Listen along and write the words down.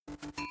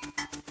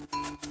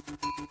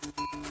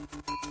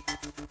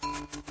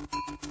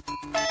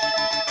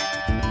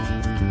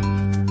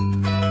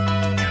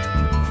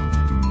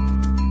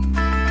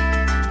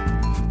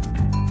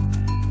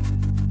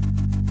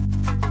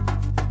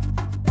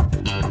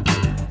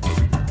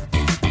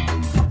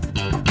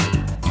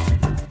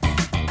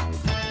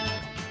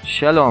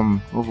שלום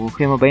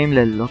וברוכים הבאים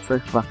ללא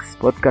צריך וקס,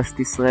 פודקאסט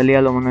ישראלי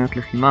על אומניות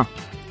לחימה.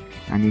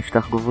 אני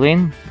יפתח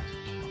גוברין.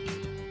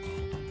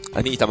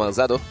 אני איתמר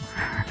זדו.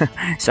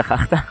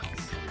 שכחת?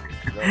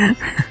 לא,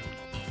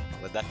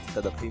 בדקתי את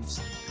הדפים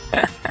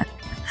שלי.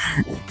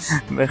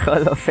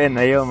 בכל אופן,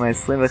 היום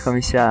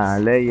ה-25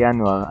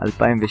 לינואר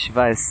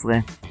 2017,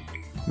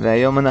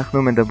 והיום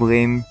אנחנו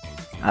מדברים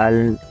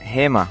על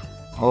הימה,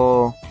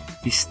 או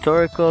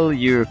Historical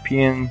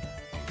European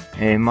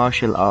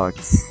Martial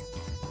Arts.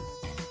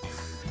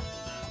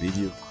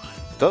 בדיוק.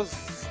 טוב,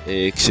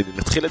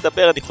 כשנתחיל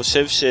לדבר אני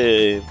חושב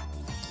שיהיה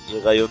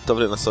רעיון טוב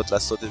לנסות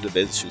לעשות את זה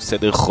באיזשהו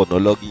סדר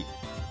כרונולוגי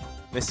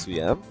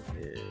מסוים,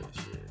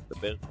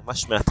 שנדבר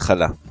ממש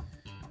מההתחלה.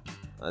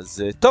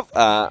 אז טוב,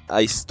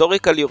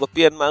 ה-Historical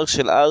European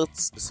Martial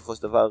Arts, בסופו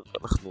של דבר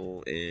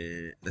אנחנו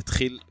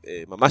נתחיל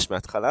ממש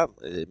מההתחלה.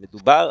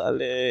 מדובר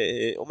על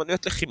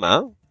אומנויות לחימה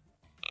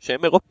שהן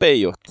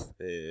אירופאיות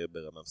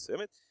ברמה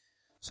מסוימת.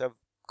 עכשיו,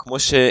 כמו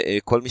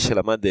שכל מי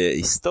שלמד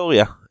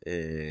היסטוריה,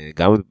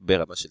 גם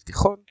ברמה של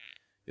תיכון,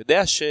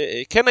 יודע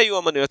שכן היו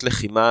אומנויות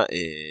לחימה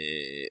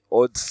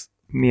עוד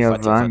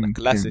מיוון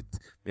הקלאסית,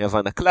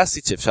 מיוון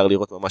הקלאסית, שאפשר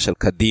לראות ממש על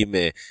קדים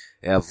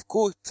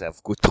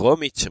האבקות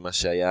רומית, שמה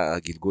שהיה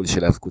הגלגול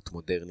של האבקות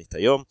מודרנית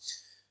היום,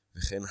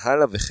 וכן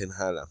הלאה וכן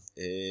הלאה.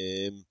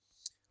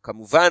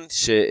 כמובן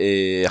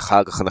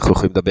שאחר כך אנחנו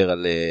יכולים לדבר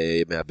על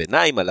ימי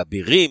הביניים, על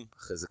אבירים,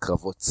 אחרי זה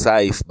קרבות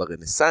סייף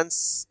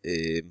ברנסנס.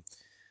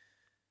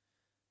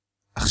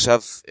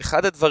 עכשיו,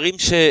 אחד הדברים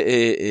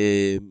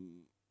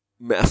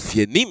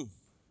שמאפיינים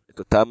את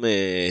אותם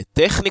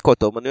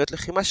טכניקות או אומנויות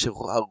לחימה,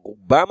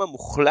 שרובם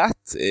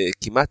המוחלט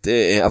כמעט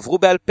עברו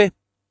בעל פה.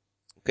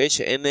 אוקיי?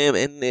 שאין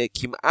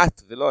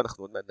כמעט, ולא,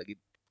 אנחנו עוד מעט נגיד,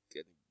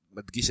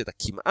 מדגיש את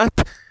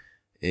הכמעט,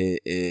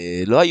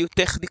 לא היו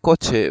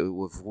טכניקות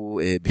שעברו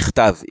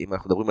בכתב, אם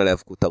אנחנו מדברים על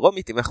האבקות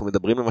הרומית, אם אנחנו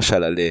מדברים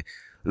למשל על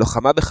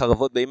לוחמה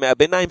בחרבות בימי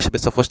הביניים,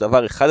 שבסופו של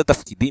דבר אחד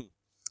התפקידים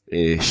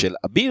של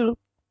אביר,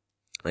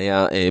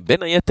 היה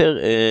בין היתר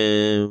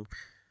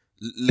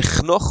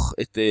לחנוך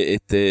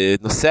את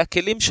נושא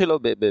הכלים שלו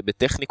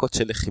בטכניקות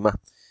של לחימה.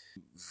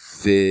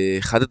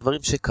 ואחד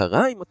הדברים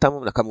שקרה עם אותם,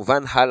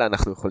 כמובן הלאה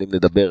אנחנו יכולים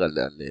לדבר על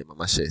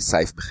ממש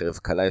סייף בחרב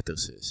קלה יותר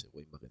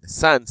שרואים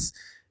ברנסנס,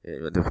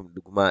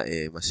 דוגמה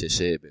מה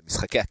שיש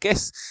במשחקי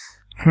הכס,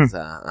 אז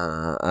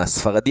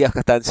הספרדי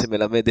הקטן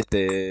שמלמד את,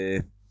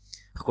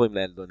 איך קוראים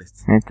לילדונת?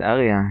 את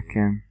אריה,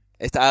 כן.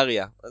 את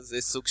אריה, אז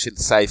זה סוג של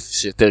סייף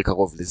שיותר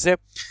קרוב לזה.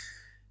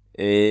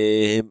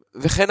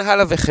 וכן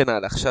הלאה וכן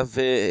הלאה. עכשיו,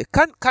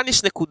 כאן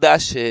יש נקודה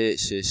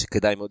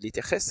שכדאי מאוד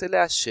להתייחס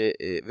אליה,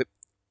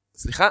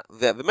 סליחה,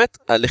 ובאמת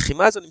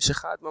הלחימה הזו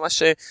נמשכה עד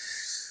ממש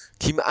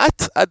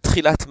כמעט עד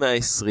תחילת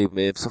 120.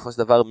 בסופו של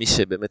דבר מי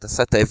שבאמת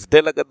עשה את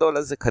ההבדל הגדול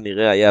הזה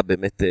כנראה היה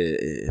באמת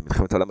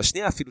מלחמת העולם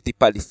השנייה, אפילו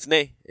טיפה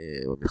לפני,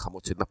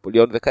 מלחמות של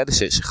נפוליאון וכאלה,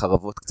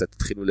 שחרבות קצת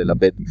התחילו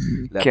לאבד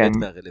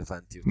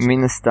מהרלוונטיות.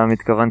 מן הסתם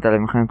התכוונת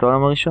למלחמת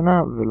העולם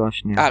הראשונה ולא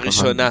השנייה.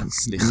 הראשונה,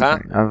 סליחה.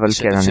 אבל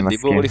כן, אני מסכים.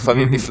 דיבור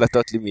לפעמים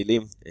נפלטות לי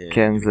מילים.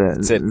 כן,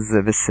 זה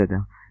בסדר,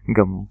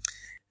 גמור.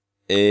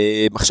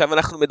 עכשיו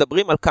אנחנו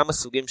מדברים על כמה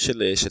סוגים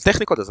של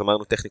טכניקות, אז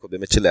אמרנו טכניקות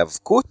באמת של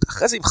האבקות,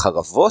 אחרי זה עם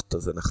חרבות,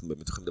 אז אנחנו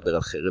באמת יכולים לדבר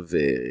על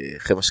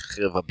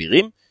חרב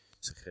אבירים,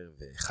 חרב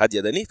חד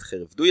ידנית,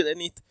 חרב דו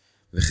ידנית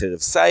וחרב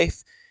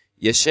סייף.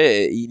 יש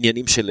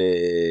עניינים של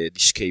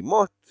דשקי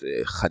מוט,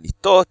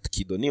 חניתות,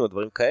 כידונים או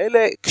דברים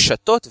כאלה,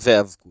 קשתות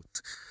ואבקות.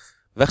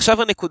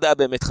 ועכשיו הנקודה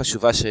באמת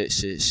חשובה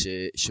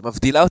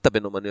שמבדילה אותה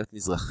בין אומנויות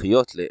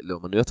מזרחיות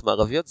לאומנויות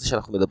מערביות, זה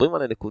שאנחנו מדברים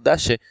על הנקודה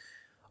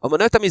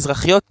האומנויות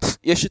המזרחיות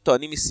יש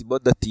שטוענים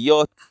מסיבות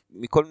דתיות,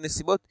 מכל מיני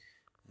סיבות,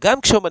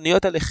 גם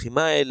כשאומנויות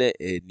הלחימה האלה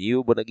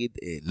נהיו, בוא נגיד,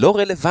 לא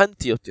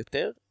רלוונטיות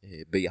יותר,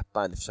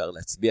 ביפן אפשר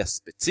להצביע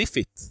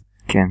ספציפית,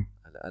 כן.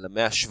 על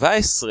המאה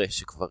ה-17,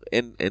 שכבר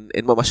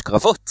אין ממש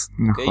קרבות,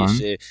 נכון.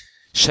 יש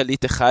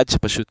שליט אחד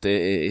שפשוט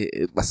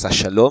עשה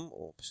שלום,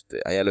 או פשוט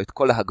היה לו את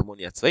כל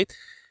ההגמוניה הצבאית,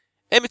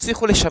 הם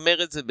הצליחו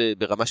לשמר את זה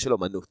ברמה של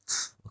אומנות,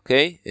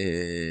 אוקיי?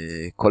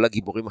 כל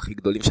הגיבורים הכי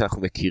גדולים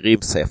שאנחנו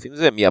מכירים, סייפים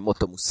זה,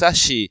 מיאמוטו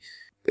מוסאשי,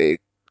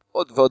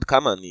 עוד ועוד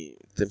כמה, אני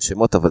אתן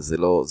שמות, אבל זה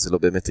לא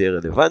באמת יהיה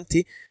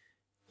רלוונטי.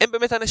 הם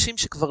באמת אנשים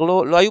שכבר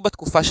לא היו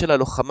בתקופה של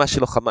הלוחמה,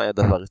 שלוחמה היה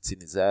דבר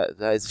רציני, זה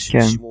היה איזשהו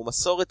שימור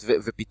מסורת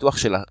ופיתוח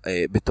שלה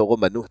בתור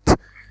אומנות.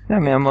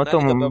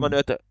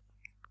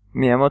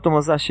 מיאמוטו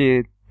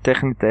מוסאשי,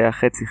 טכנית היה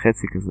חצי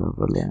כזה,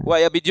 אבל הוא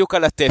היה בדיוק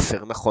על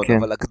התפר, נכון, כן.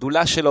 אבל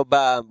הגדולה שלו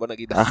באה, בוא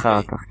נגיד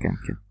אחר כך,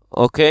 כן.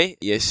 אוקיי,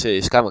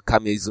 יש כמה,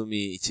 קאמי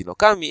איזומי איצ'ינו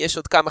קאמי, יש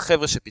עוד כמה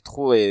חבר'ה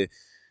שפיתחו,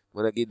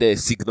 בוא נגיד,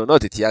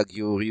 סגנונות, את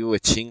יאגיו ריו,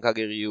 את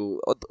שינקאגר ריו,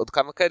 עוד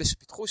כמה כאלה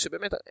שפיתחו,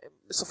 שבאמת,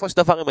 בסופו של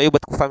דבר הם היו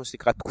בתקופה, מה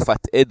שנקרא,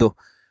 תקופת אדו,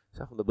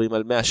 שאנחנו מדברים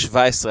על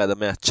 117 עד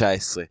המאה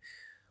ה-19.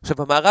 עכשיו,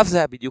 במערב זה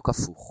היה בדיוק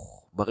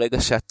הפוך,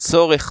 ברגע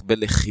שהצורך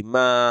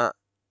בלחימה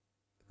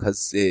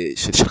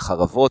של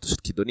חרבות או של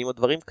כידונים או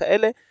דברים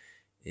כאלה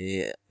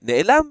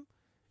נעלם,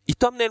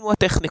 איתום נעלמו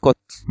הטכניקות.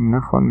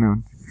 נכון מאוד.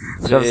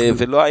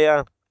 ולא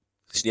היה,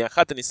 שנייה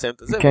אחת אני אסיים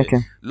את זה,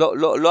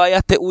 לא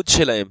היה תיעוד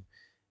שלהם.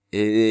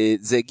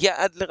 זה הגיע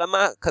עד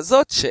לרמה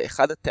כזאת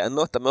שאחד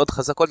הטענות המאוד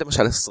חזקות,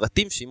 למשל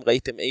הסרטים, שאם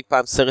ראיתם אי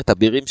פעם סרט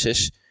אבירים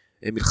שיש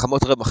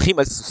מלחמות רמחים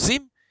על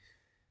סוסים,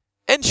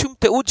 אין שום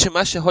תיעוד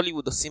שמה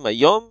שהוליווד עושים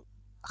היום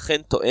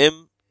אכן תואם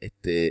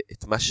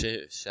את מה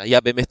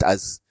שהיה באמת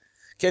אז.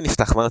 כן,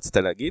 נפתח, מה רצית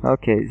להגיד?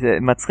 אוקיי, זה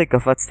מצחיק,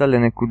 קפצת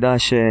לנקודה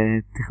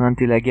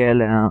שתכננתי להגיע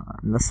אליה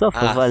לסוף,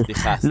 אבל...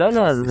 סליחה.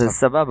 לא, זה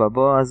סבבה,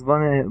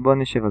 בוא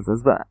נשב על זה.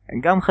 אז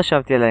גם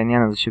חשבתי על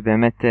העניין הזה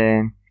שבאמת...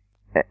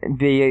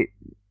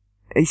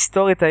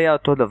 היסטורית היה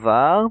אותו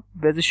דבר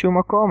באיזשהו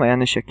מקום, היה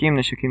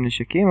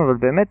נשקים, אבל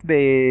באמת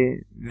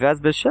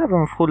ואז בשלב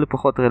הם הפכו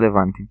לפחות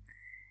רלוונטיים.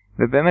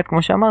 ובאמת,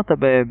 כמו שאמרת,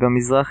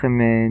 במזרח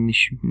הם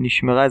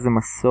נשמרה איזו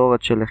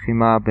מסורת של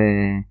לחימה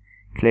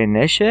בכלי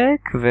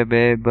נשק,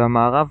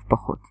 ובמערב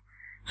פחות.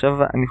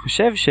 עכשיו, אני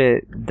חושב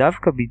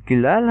שדווקא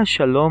בגלל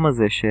השלום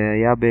הזה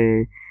שהיה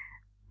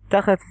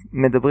תחת,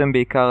 מדברים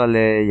בעיקר על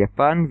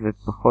יפן,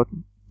 ופחות,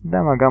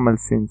 גם על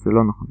סין, זה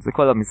לא נכון, זה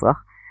כל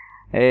המזרח.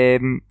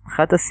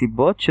 אחת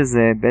הסיבות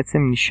שזה בעצם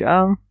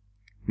נשאר,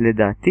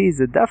 לדעתי,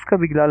 זה דווקא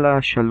בגלל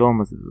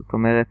השלום הזה. זאת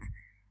אומרת,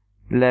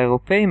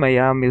 לאירופאים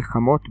היה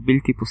מלחמות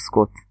בלתי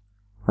פוסקות.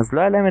 אז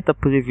לא היה להם את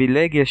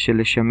הפריבילגיה של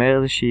לשמר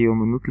איזושהי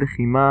אומנות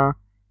לחימה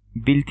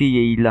בלתי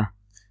יעילה.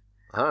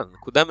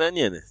 נקודה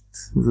מעניינת.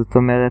 זאת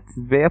אומרת,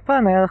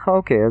 ביפן היה לך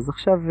אוקיי, אז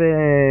עכשיו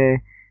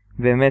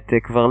באמת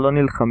כבר לא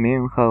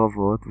נלחמים עם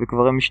חרבות,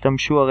 וכבר הם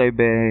השתמשו הרי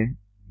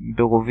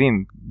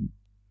ברובים,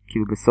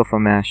 כאילו בסוף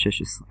המאה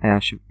ה-16.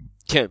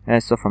 כן.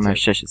 סוף המאה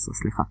ה-16,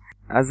 סליחה.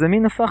 אז זה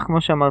מין הפך,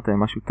 כמו שאמרת,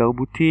 משהו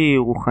תרבותי,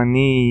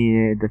 רוחני,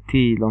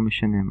 דתי, לא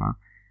משנה מה.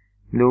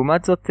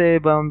 לעומת זאת,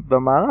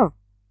 במערב,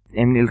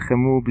 הם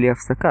נלחמו בלי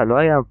הפסקה. לא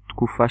היה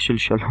תקופה של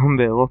שלום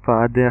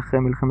באירופה עד אחרי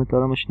מלחמת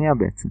העולם השנייה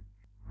בעצם.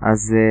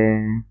 אז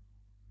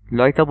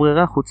לא הייתה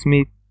ברירה חוץ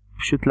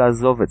מפשוט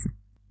לעזוב את זה.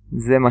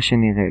 זה מה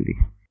שנראה לי.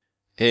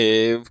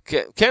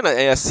 כן,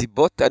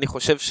 הסיבות, אני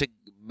חושב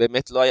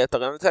שבאמת לא היה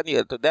תרעיון את זה.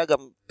 אתה יודע, גם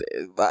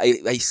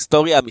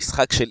ההיסטוריה,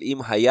 המשחק של אם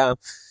היה,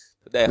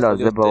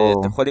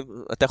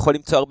 אתה יכול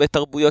למצוא הרבה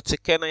תרבויות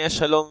שכן היה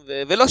שלום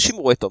ולא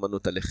שימרו את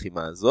אומנות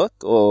הלחימה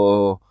הזאת,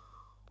 או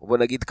בוא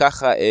נגיד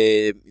ככה,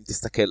 אם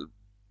תסתכל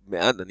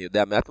מעט, אני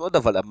יודע מעט מאוד,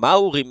 אבל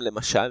המאורים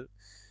למשל,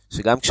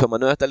 שגם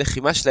כשאומנויות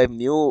הלחימה שלהם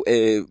נהיו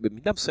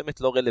במידה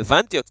מסוימת לא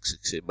רלוונטיות,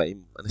 כשבאים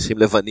אנשים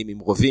לבנים עם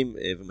רובים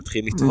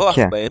ומתחילים לטבוח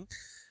בהם,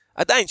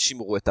 עדיין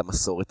שימרו את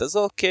המסורת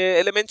הזו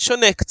כאלמנט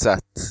שונה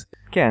קצת.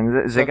 כן,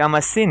 זה גם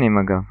הסינים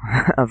אגב,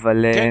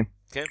 אבל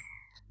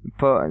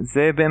פה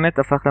זה באמת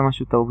הפך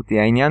למשהו תרבותי.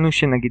 העניין הוא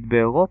שנגיד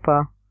באירופה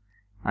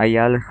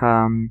היה לך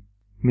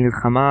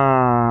מלחמה,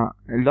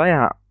 לא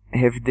היה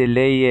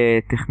הבדלי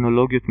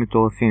טכנולוגיות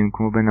מטורפים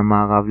כמו בין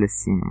המערב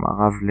לסין,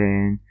 המערב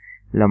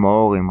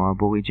למאורים או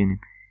הבוריג'ינים.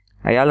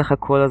 היה לך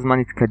כל הזמן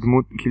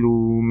התקדמות,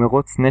 כאילו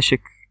מרוץ נשק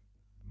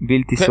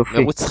בלתי סופי.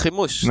 כן, מרוץ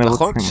חימוש,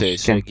 נכון?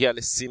 שהגיע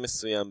לשיא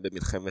מסוים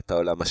במלחמת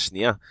העולם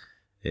השנייה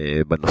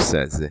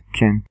בנושא הזה.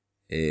 כן.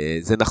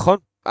 זה נכון.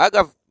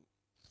 אגב,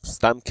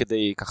 סתם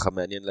כדי ככה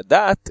מעניין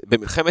לדעת,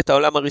 במלחמת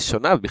העולם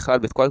הראשונה, ובכלל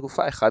בתקופה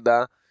התקופה, אחד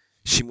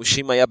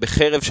השימושים היה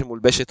בחרב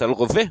שמולבשת על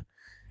רובה.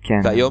 כן.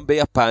 והיום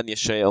ביפן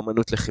יש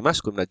אומנות לחימה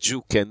שקוראים לה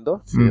ג'ו קנדו,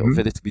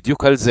 ועובדת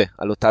בדיוק על זה,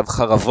 על אותן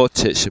חרבות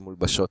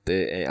שמולבשות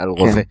על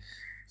רובה.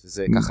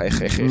 זה ככה,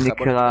 איך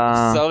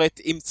המסורת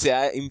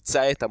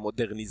אימצה את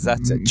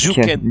המודרניזציה, ג'ו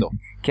קנדו.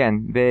 כן,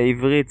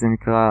 בעברית זה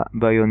נקרא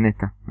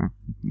ביונטה.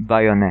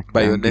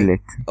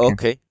 ביונט.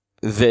 אוקיי.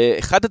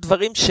 ואחד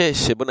הדברים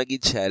שבוא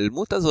נגיד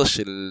שהאלמות הזו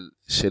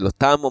של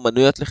אותם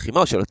אומנויות לחימה,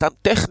 או של אותם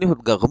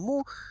טכניות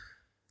גרמו,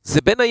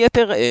 זה בין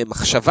היתר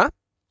מחשבה,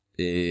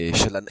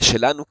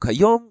 שלנו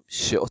כיום,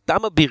 שאותם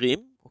אבירים,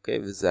 אוקיי,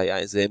 וזה היה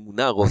איזו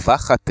אמונה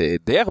רווחת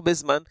די הרבה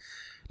זמן,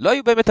 לא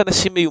היו באמת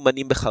אנשים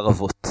מיומנים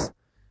בחרבות.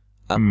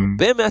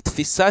 הרבה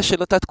מהתפיסה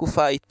של אותה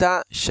תקופה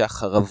הייתה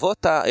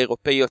שהחרבות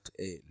האירופאיות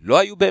לא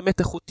היו באמת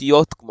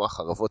איכותיות כמו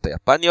החרבות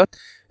היפניות,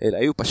 אלא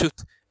היו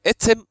פשוט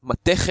עצם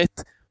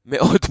מתכת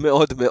מאוד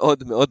מאוד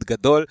מאוד מאוד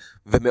גדול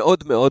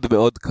ומאוד מאוד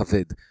מאוד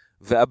כבד.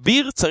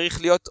 והאביר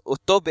צריך להיות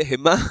אותו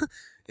בהמה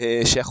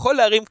שיכול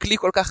להרים כלי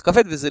כל כך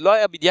כבד, וזה לא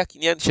היה בדיוק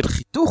עניין של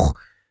חיתוך,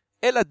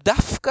 אלא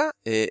דווקא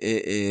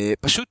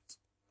פשוט,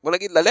 בוא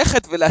נגיד,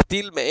 ללכת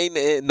ולהטיל מעין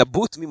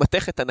נבוט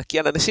ממתכת ענקי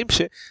על אנשים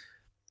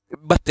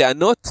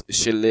שבטענות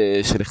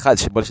של אחד,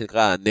 שבוא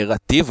שנקרא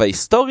הנרטיב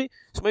ההיסטורי,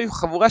 שהם היו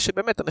חבורה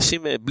שבאמת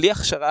אנשים בלי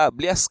הכשרה,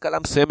 בלי השכלה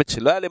מסוימת,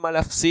 שלא היה למה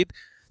להפסיד,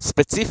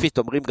 ספציפית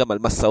אומרים גם על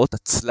מסעות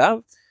הצלב,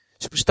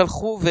 שפשוט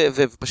הלכו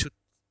ופשוט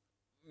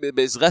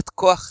בעזרת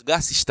כוח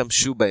גס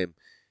השתמשו בהם.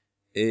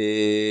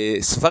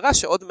 סברה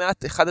שעוד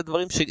מעט אחד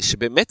הדברים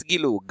שבאמת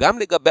גילו גם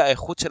לגבי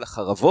האיכות של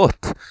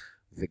החרבות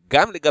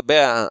וגם לגבי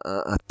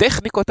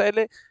הטכניקות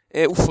האלה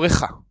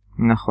הופרכה.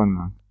 נכון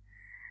מאוד.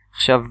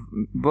 עכשיו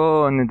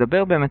בוא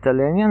נדבר באמת על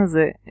העניין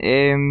הזה.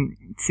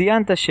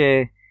 ציינת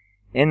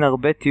שאין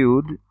הרבה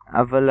תיעוד,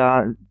 אבל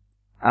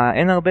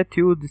אין הרבה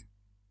תיעוד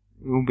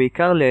הוא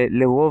בעיקר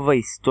לרוב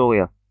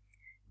ההיסטוריה.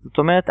 זאת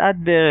אומרת עד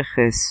בערך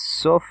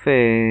סוף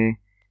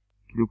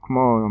כאילו כמו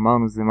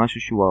אמרנו זה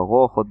משהו שהוא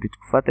ארוך עוד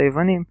בתקופת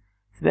היוונים,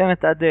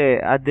 באמת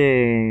עד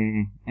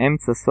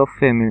אמצע סוף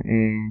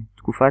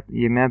תקופת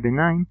ימי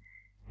הביניים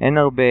אין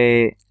הרבה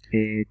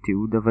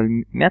תיעוד, אבל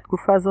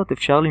מהתקופה הזאת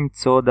אפשר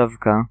למצוא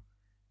דווקא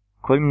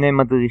כל מיני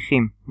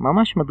מדריכים,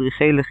 ממש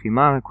מדריכי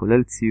לחימה,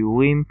 כולל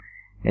ציורים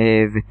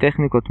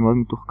וטכניקות מאוד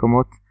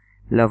מתוחכמות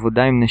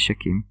לעבודה עם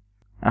נשקים.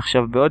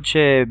 עכשיו, בעוד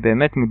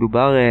שבאמת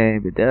מדובר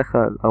בדרך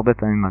כלל הרבה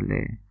פעמים על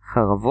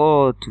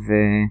חרבות,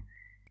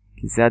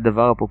 כי זה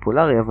הדבר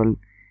הפופולרי, אבל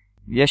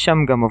יש שם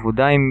גם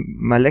עבודה עם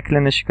מלא כלי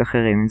נשק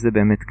אחרים, אם זה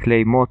באמת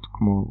כלי מוט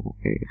כמו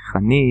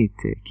חנית,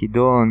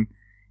 כידון,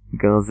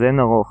 גרזן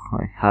ארוך,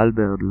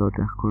 הלברד, לא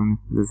יודע איך קוראים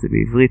לזה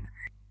בעברית.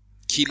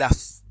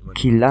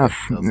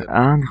 קילף,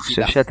 אני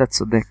חושב שאתה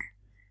צודק.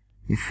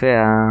 יפה,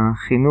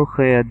 החינוך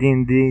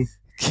ה-D&D.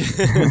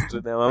 אתה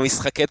יודע, מה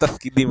משחקי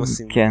תפקידים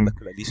עושים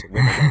בכללי של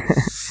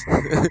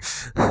מנהל.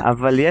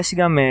 אבל יש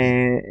גם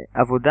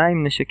עבודה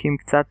עם נשקים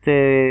קצת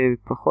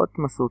פחות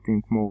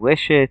מסורתיים, כמו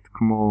רשת,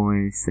 כמו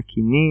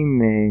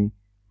סכינים,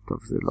 טוב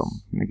זה לא,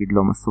 נגיד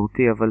לא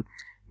מסורתי, אבל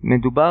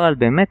מדובר על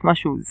באמת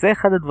משהו, זה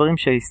אחד הדברים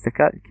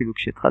כאילו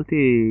כשהתחלתי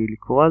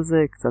לקרוא על זה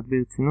קצת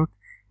ברצינות,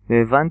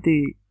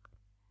 והבנתי,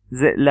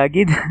 זה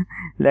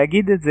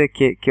להגיד את זה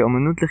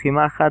כאומנות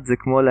לחימה אחת, זה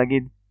כמו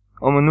להגיד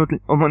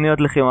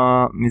אומניות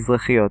לחימה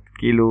מזרחיות,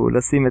 כאילו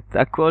לשים את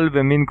הכל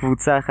במין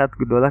קבוצה אחת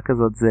גדולה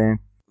כזאת, זה...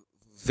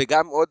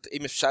 וגם עוד,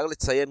 אם אפשר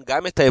לציין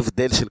גם את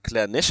ההבדל של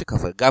כלי הנשק,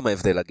 אבל גם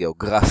ההבדל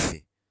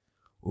הגיאוגרפי,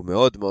 הוא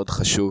מאוד מאוד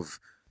חשוב.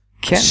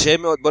 כן. קשה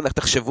מאוד, בואו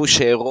תחשבו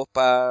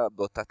שאירופה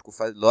באותה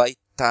תקופה לא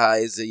הייתה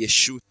איזו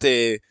ישות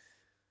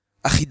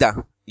אחידה.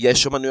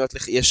 יש אומנויות,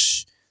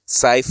 יש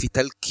סייף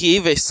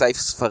איטלקי, ויש סייף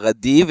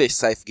ספרדי, ויש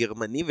סייף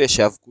גרמני, ויש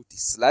האבקות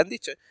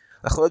איסלנדית,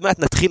 אנחנו עוד מעט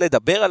נתחיל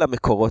לדבר על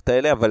המקורות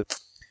האלה, אבל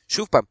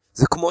שוב פעם,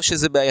 זה כמו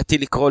שזה בעייתי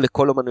לקרוא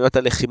לכל אומנויות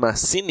הלחימה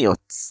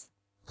הסיניות,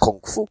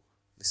 קונג פו,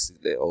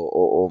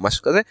 או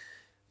משהו כזה,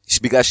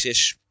 בגלל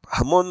שיש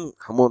המון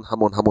המון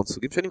המון המון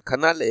סוגים שונים,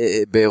 כנ"ל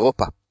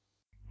באירופה.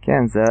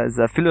 כן,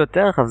 זה אפילו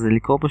יותר רחב, זה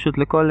לקרוא פשוט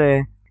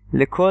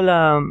לכל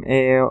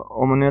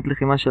האומנויות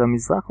לחימה של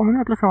המזרח,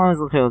 אומנויות לחימה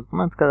מזרחיות, זאת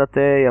אומרת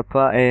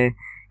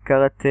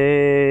קראטה,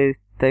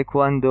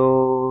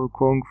 טייקוונדו,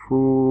 קונג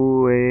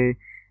פו,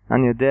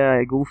 אני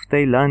יודע, אגרוף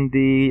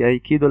תאילנדי,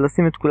 האיקידו,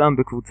 לשים את כולם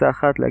בקבוצה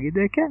אחת, להגיד,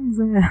 כן,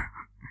 זה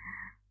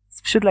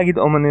פשוט להגיד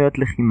אומנויות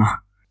לחימה.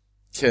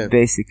 כן,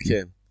 basically.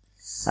 כן.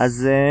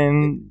 אז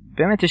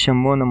באמת יש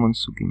המון המון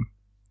סוגים.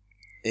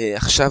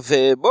 עכשיו,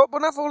 בוא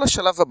נעבור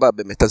לשלב הבא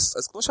באמת.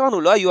 אז כמו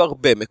שאמרנו, לא היו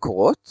הרבה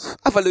מקורות,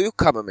 אבל היו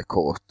כמה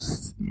מקורות.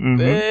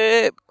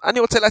 ואני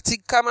רוצה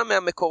להציג כמה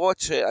מהמקורות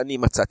שאני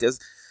מצאתי. אז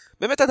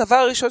באמת הדבר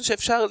הראשון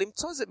שאפשר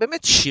למצוא זה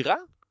באמת שירה,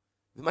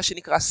 ומה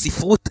שנקרא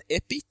ספרות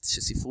אפית,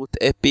 שספרות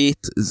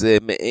אפית זה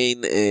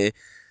מעין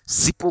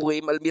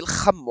סיפורים על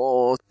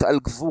מלחמות, על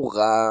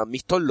גבורה,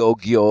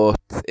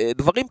 מיתולוגיות,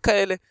 דברים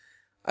כאלה.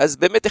 אז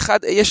באמת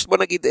יש בוא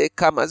נגיד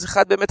כמה, אז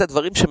אחד באמת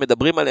הדברים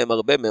שמדברים עליהם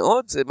הרבה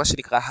מאוד, זה מה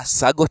שנקרא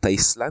הסאגות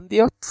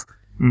האיסלנדיות,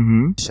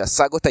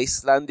 שהסאגות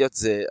האיסלנדיות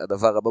זה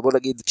הדבר הבא, בוא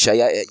נגיד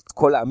כשהיה את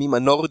כל העמים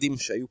הנורדים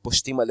שהיו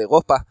פושטים על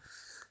אירופה,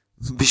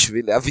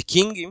 בשביל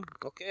הוויקינגים,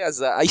 אוקיי?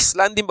 אז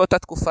האיסלנדים באותה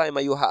תקופה הם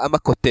היו העם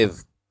הכותב,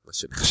 מה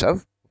שנחשב,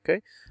 אוקיי?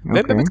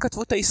 והם באמת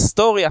כתבו את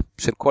ההיסטוריה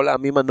של כל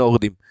העמים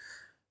הנורדים.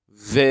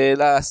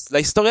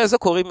 ולהיסטוריה הזו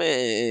קוראים,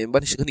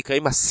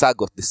 נקראים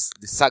הסאגות,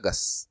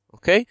 סאגס,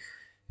 אוקיי?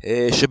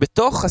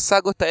 שבתוך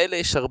הסאגות האלה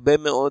יש הרבה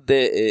מאוד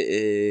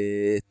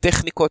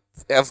טכניקות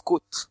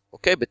האבקות,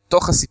 אוקיי?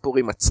 בתוך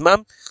הסיפורים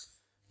עצמם,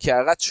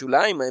 כהערת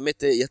שוליים,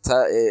 האמת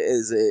יצא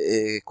איזה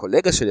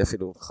קולגה שלי,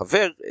 אפילו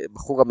חבר,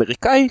 בחור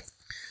אמריקאי,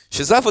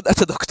 שזו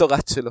עבודת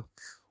הדוקטורט שלו.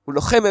 הוא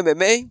לוחם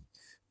MMA,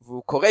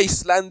 והוא קורא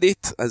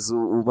איסלנדית, אז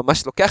הוא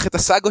ממש לוקח את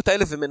הסאגות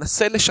האלה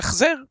ומנסה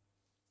לשחזר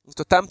את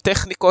אותם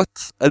טכניקות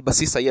על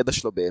בסיס הידע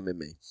שלו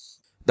ב-MMA.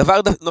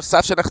 דבר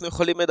נוסף שאנחנו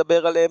יכולים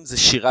לדבר עליהם זה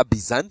שירה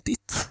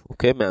ביזנטית,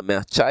 אוקיי, מהמאה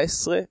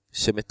ה-19,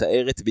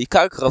 שמתארת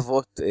בעיקר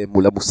קרבות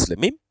מול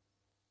המוסלמים,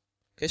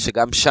 אוקיי,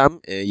 שגם שם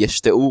יש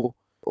תיאור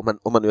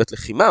אומנויות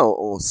לחימה,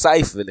 או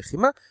סייף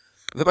ולחימה,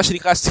 ומה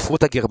שנקרא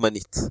הספרות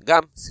הגרמנית,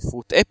 גם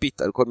ספרות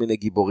אפית על כל מיני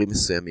גיבורים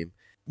מסוימים.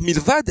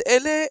 מלבד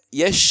אלה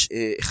יש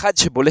אחד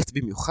שבולט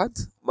במיוחד,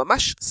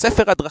 ממש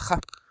ספר הדרכה.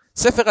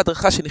 ספר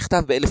הדרכה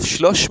שנכתב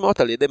ב-1300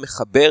 על ידי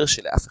מחבר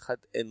שלאף אחד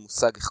אין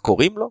מושג איך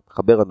קוראים לו,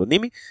 מחבר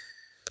אנונימי,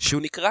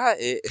 שהוא נקרא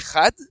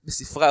 1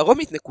 בספרה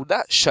הרומית נקודה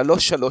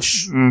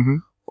 33.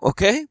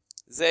 אוקיי?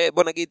 זה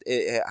בוא נגיד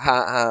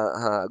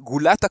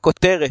גולת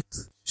הכותרת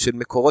של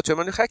מקורות של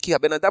מנחה, כי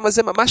הבן אדם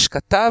הזה ממש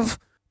כתב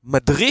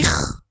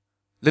מדריך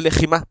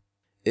ללחימה.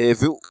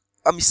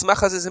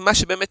 והמסמך הזה זה מה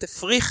שבאמת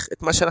הפריך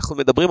את מה שאנחנו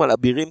מדברים על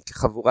אבירים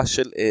כחבורה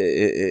של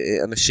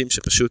אנשים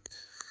שפשוט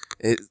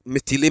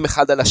מטילים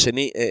אחד על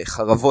השני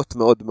חרבות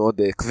מאוד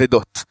מאוד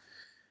כבדות.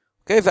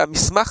 אוקיי?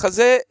 והמסמך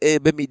הזה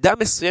במידה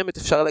מסוימת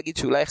אפשר להגיד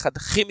שאולי אחד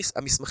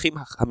המסמכים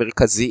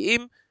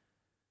המרכזיים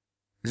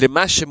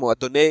למה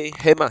שמועדוני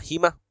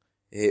הימה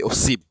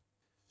עושים.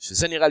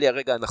 שזה נראה לי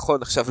הרגע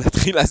הנכון עכשיו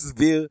להתחיל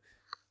להסביר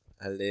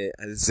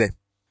על זה.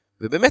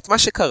 ובאמת מה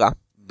שקרה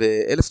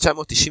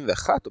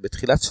ב-1991 או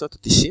בתחילת שנות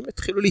ה-90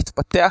 התחילו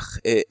להתפתח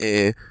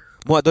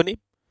מועדונים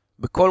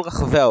בכל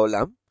רחבי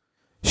העולם,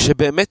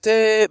 שבאמת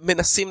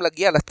מנסים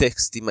להגיע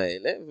לטקסטים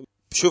האלה,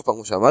 שוב פעם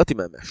כמו שאמרתי,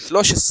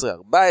 מה-13,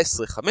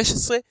 14,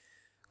 15,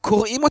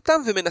 קוראים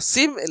אותם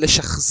ומנסים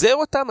לשחזר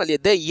אותם על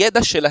ידי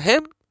ידע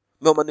שלהם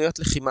מאומנויות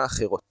לחימה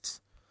אחרות.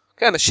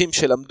 כן, אנשים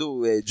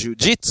שלמדו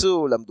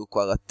ג'יו-ג'יצו, למדו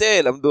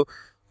קוארטה, למדו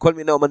כל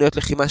מיני אומנויות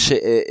לחימה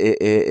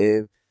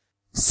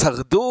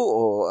ששרדו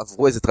או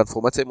עברו איזו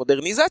טרנספורמציה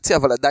ומודרניזציה,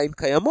 אבל עדיין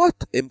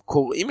קיימות, הם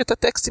קוראים את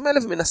הטקסטים האלה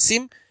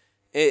ומנסים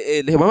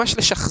ממש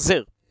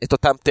לשחזר את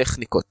אותם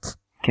טכניקות.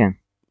 כן.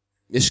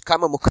 יש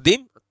כמה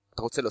מוקדים,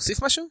 אתה רוצה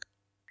להוסיף משהו?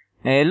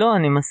 לא,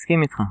 אני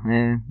מסכים איתך.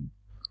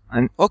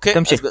 אוקיי,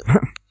 תמשיך.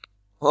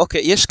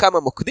 אוקיי, יש כמה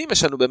מוקדים,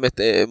 יש לנו באמת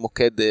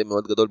מוקד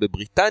מאוד גדול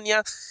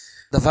בבריטניה,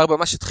 דבר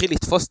ממש התחיל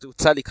לתפוס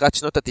תאוצה לקראת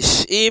שנות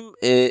ה-90,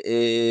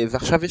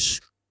 ועכשיו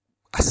יש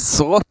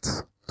עשרות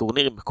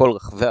טורנירים בכל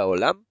רחבי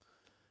העולם,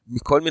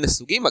 מכל מיני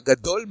סוגים,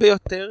 הגדול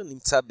ביותר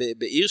נמצא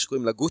בעיר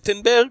שקוראים לה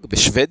גוטנברג,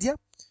 בשוודיה,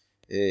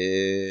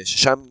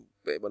 ששם,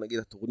 בוא נגיד,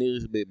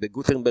 הטורניר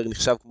בגוטנברג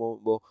נחשב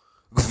כמו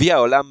גביע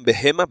העולם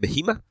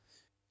בהימה.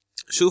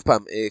 שוב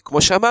פעם,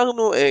 כמו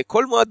שאמרנו,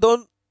 כל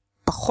מועדון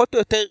פחות או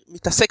יותר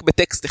מתעסק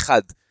בטקסט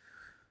אחד.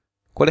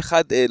 כל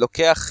אחד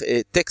לוקח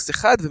טקסט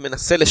אחד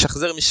ומנסה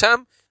לשחזר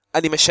משם.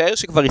 אני משער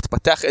שכבר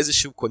התפתח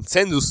איזשהו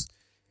קונצנזוס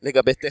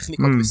לגבי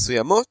טכניקות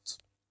מסוימות.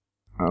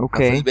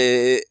 אוקיי.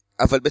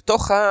 אבל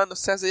בתוך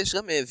הנושא הזה יש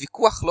גם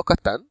ויכוח לא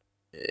קטן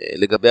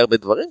לגבי הרבה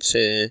דברים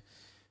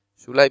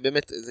שאולי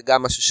באמת זה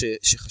גם משהו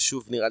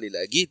שחשוב נראה לי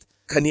להגיד.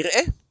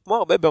 כנראה,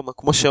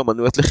 כמו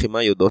שאומנויות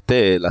לחימה יודעות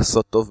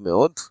לעשות טוב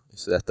מאוד,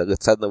 זה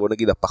הצד בוא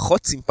נגיד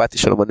הפחות סימפטי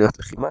של אומנויות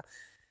לחימה,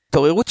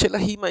 התעוררות של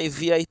לחימה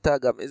הביאה איתה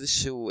גם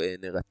איזשהו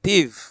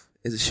נרטיב,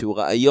 איזשהו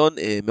רעיון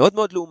מאוד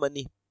מאוד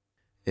לאומני.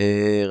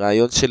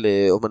 רעיון של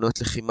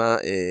אומנויות לחימה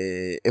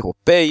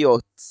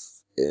אירופאיות,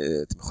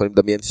 אתם יכולים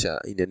לדמיין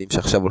שהעניינים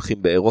שעכשיו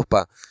הולכים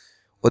באירופה,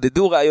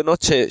 עודדו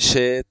רעיונות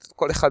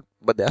שכל אחד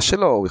בדעה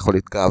שלו, הוא יכול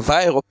להיות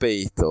גאווה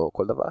אירופאית או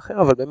כל דבר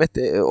אחר, אבל באמת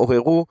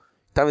עוררו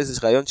איתם איזה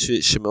רעיון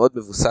שמאוד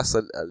מבוסס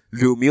על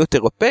לאומיות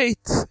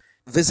אירופאית,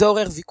 וזה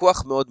עורר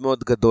ויכוח מאוד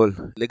מאוד גדול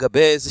לגבי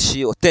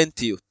איזושהי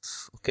אותנטיות,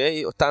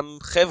 אוקיי? אותם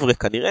חבר'ה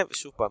כנראה,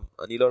 ושוב פעם,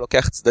 אני לא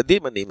לוקח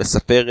צדדים, אני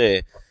מספר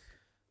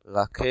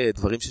רק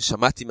דברים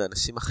ששמעתי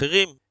מאנשים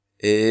אחרים,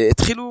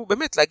 התחילו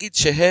באמת להגיד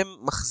שהם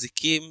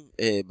מחזיקים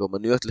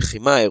באומנויות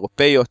לחימה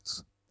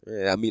אירופאיות,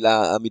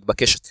 המילה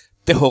המתבקשת,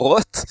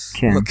 טהורות,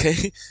 כן. אוקיי?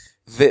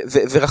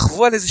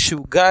 ורחבו על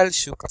איזשהו גל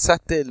שהוא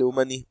קצת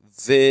לאומני,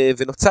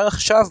 ונוצר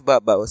עכשיו,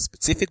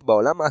 ספציפית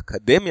בעולם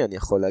האקדמי, אני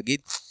יכול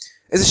להגיד,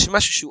 איזשהו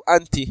משהו שהוא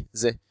אנטי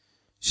זה,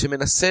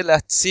 שמנסה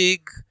להציג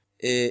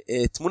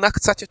תמונה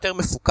קצת יותר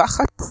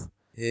מפוקחת.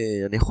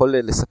 אני יכול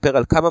לספר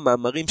על כמה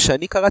מאמרים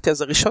שאני קראתי,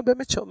 אז הראשון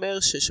באמת שאומר,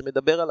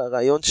 שמדבר על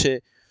הרעיון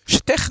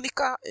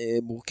שטכניקה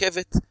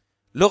מורכבת,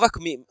 לא רק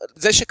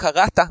זה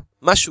שקראת,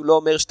 משהו לא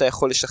אומר שאתה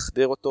יכול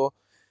לשחדר אותו,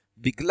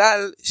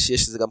 בגלל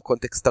שיש לזה גם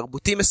קונטקסט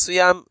תרבותי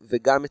מסוים,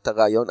 וגם את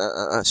הרעיון,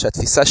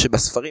 שהתפיסה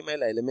שבספרים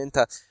האלה, האלמנט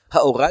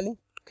האורלי,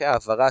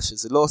 העברה,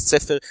 שזה לא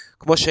ספר,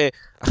 כמו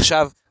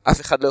שעכשיו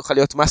אף אחד לא יוכל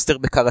להיות מאסטר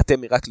בקראטה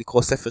מרק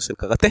לקרוא ספר של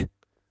קראטה,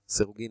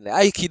 סירוגין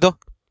לאייקידו,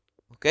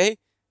 אוקיי?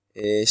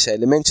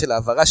 שהאלמנט של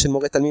העברה של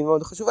מורה תלמיד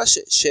מאוד חשובה,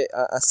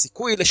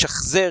 שהסיכוי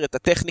לשחזר את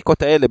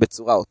הטכניקות האלה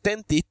בצורה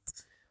אותנטית,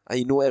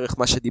 היינו ערך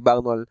מה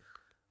שדיברנו על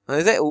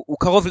זה, הוא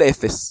קרוב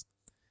לאפס.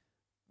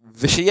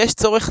 ושיש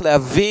צורך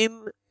להבין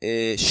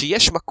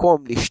שיש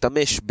מקום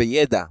להשתמש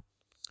בידע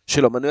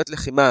של אומנויות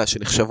לחימה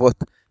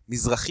שנחשבות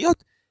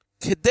מזרחיות,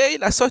 כדי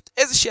לעשות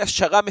איזושהי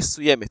השערה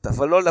מסוימת,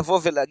 אבל לא לבוא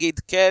ולהגיד,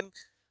 כן,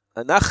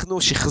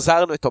 אנחנו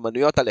שחזרנו את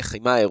אומנויות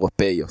הלחימה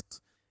האירופאיות.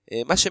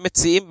 מה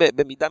שמציעים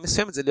במידה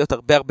מסוימת זה להיות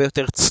הרבה הרבה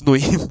יותר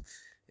צנועים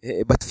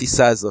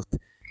בתפיסה הזאת.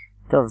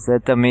 טוב, זה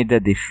תמיד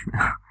עדיף.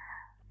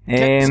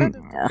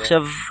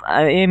 עכשיו,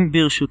 אם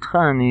ברשותך,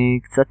 אני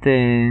קצת...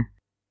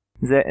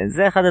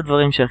 זה אחד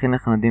הדברים שהכי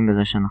נחמדים בזה,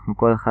 שאנחנו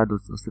כל אחד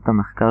עושה את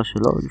המחקר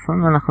שלו,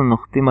 לפעמים אנחנו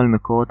נוחתים על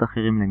מקורות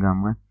אחרים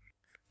לגמרי.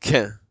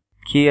 כן.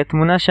 כי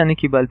התמונה שאני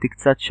קיבלתי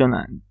קצת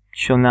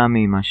שונה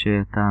ממה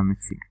שאתה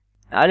מציג.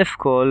 א'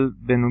 כל,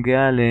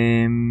 בנוגע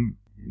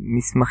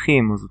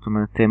למסמכים, או זאת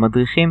אומרת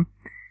מדריכים,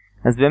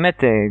 אז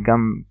באמת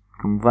גם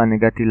כמובן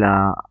הגעתי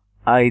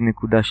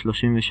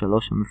ל-I.33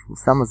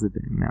 המפורסם הזה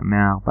במאה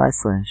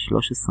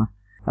ה-14-13,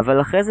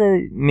 אבל אחרי זה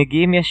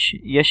מגיעים,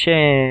 יש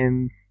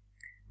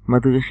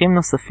מדריכים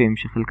נוספים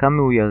שחלקם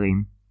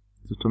מאוירים,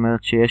 זאת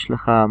אומרת שיש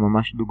לך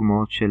ממש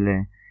דוגמאות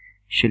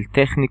של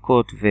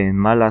טכניקות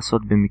ומה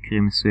לעשות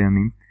במקרים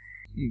מסוימים.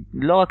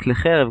 לא רק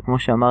לחרב, כמו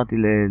שאמרתי,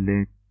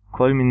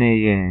 לכל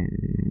מיני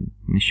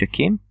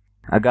נשקים.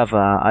 אגב,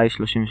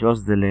 ה-I.33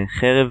 זה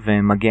לחרב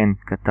ומגן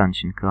קטן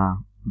שנקרא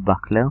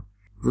בקלר.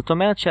 זאת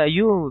אומרת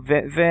שהיו,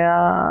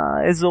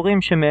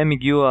 והאזורים שמהם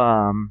הגיעו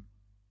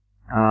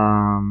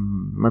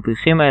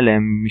המדריכים האלה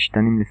הם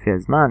משתנים לפי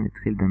הזמן.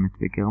 התחיל באמת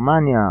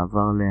בגרמניה,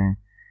 עבר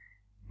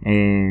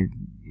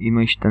עם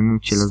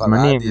ההשתנות של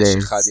הזמנים,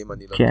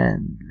 כן,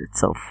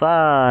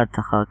 לצרפת,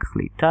 אחר כך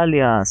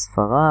לאיטליה,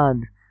 ספרד,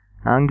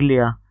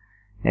 אנגליה,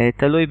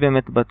 תלוי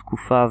באמת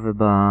בתקופה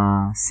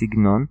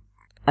ובסגנון.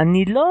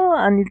 אני לא,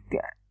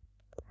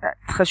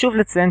 חשוב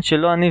לציין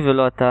שלא אני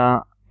ולא אתה,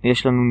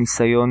 יש לנו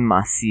ניסיון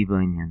מעשי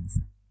בעניין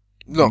הזה.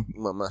 לא,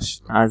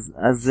 ממש.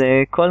 אז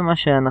כל מה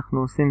שאנחנו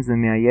עושים זה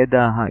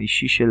מהידע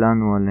האישי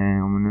שלנו על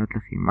אומנויות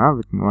לחימה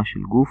ותנועה של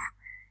גוף,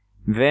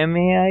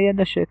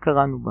 ומהידע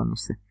שקראנו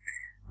בנושא.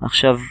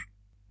 עכשיו,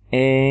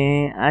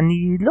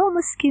 אני לא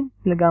מסכים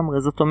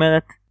לגמרי, זאת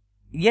אומרת,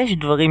 יש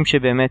דברים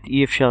שבאמת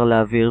אי אפשר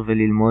להעביר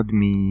וללמוד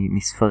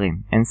מספרים,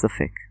 אין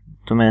ספק.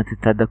 זאת אומרת,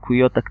 את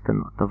הדקויות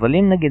הקטנות. אבל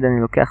אם נגיד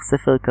אני לוקח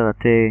ספר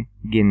קראטה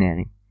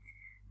גנרי,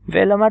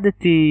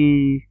 ולמדתי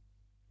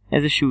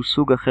איזשהו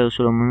סוג אחר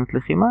של אומנות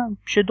לחימה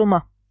שדומה.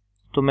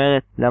 זאת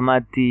אומרת,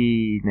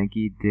 למדתי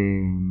נגיד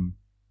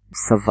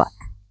סבת,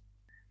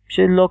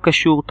 שלא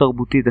קשור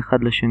תרבותית אחד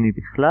לשני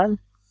בכלל,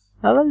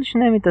 אבל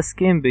שניהם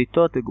מתעסקים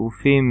בעיטות,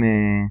 אגרופים,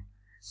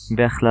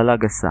 בהכללה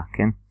גסה,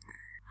 כן?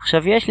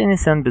 עכשיו יש לי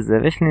ניסיון בזה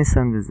ויש לי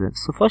ניסיון בזה.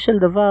 בסופו של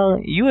דבר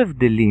יהיו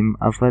הבדלים,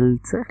 אבל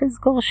צריך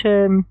לזכור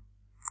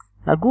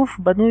שהגוף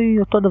בנוי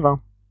אותו דבר.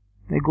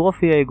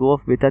 אגרוף יהיה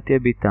אגרוף, בעיטה תהיה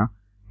בעיטה,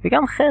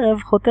 וגם חרב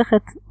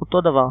חותכת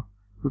אותו דבר.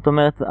 זאת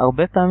אומרת,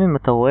 הרבה פעמים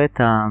אתה רואה את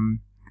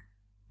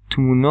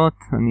התמונות,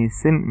 אני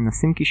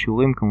נשים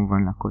קישורים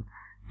כמובן לכל,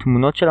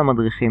 תמונות של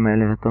המדריכים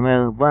האלה, ואתה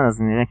אומר, בוא'נה,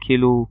 זה נראה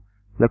כאילו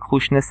לקחו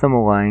שני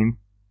סמוראים,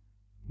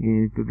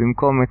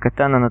 ובמקום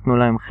קטנה נתנו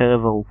להם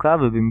חרב ארוכה,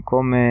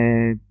 ובמקום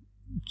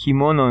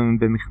קימונו הם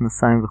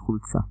במכנסיים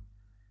וחולצה.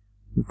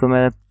 זאת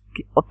אומרת,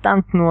 אותן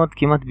תנועות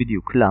כמעט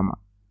בדיוק. למה?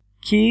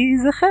 כי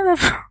זה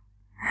חרב.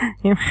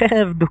 עם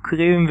חרב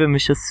דוקרים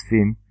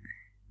ומשספים.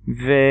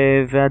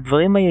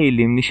 והדברים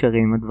היעילים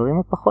נשארים, הדברים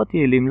הפחות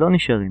יעילים לא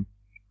נשארים.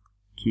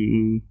 כי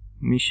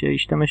מי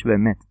שישתמש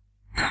באמת.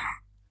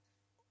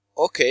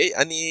 אוקיי,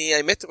 אני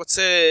האמת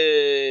רוצה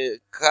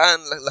כאן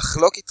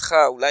לחלוק איתך,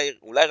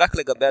 אולי רק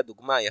לגבי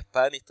הדוגמה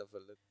היפנית, אבל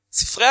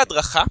ספרי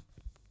הדרכה,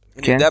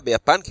 אני יודע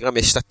ביפן, כי גם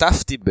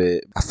השתתפתי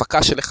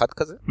בהפקה של אחד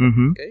כזה,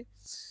 אוקיי?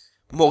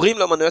 מורים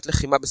לאומנויות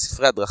לחימה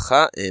בספרי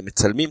הדרכה,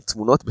 מצלמים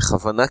תמונות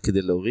בכוונה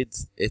כדי להוריד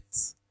את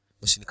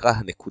מה שנקרא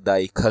הנקודה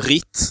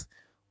העיקרית,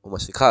 או מה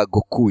שנקרא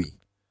הגוקוי.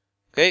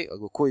 אוקיי?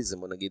 הגוקוי זה,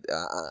 נגיד,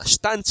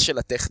 השטנץ של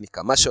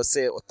הטכניקה, מה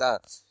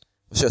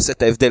שעושה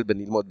את ההבדל בין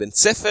ללמוד בין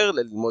ספר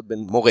ללמוד בין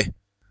מורה.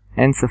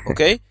 אין ספק.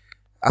 אוקיי?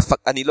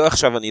 אני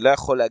לא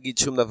יכול להגיד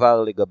שום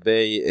דבר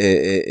לגבי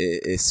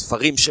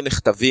ספרים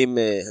שנכתבים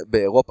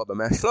באירופה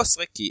במאה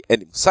ה-13, כי אין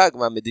לי מושג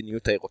מה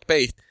המדיניות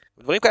האירופאית.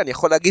 דברים כאלה, אני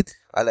יכול להגיד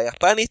על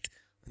היפנית,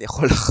 אני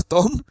יכול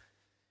לחתום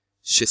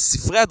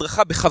שספרי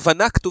הדרכה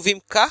בכוונה כתובים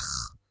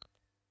כך,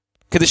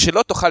 כדי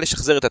שלא תוכל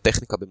לשחזר את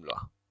הטכניקה במלואה.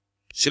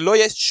 שלא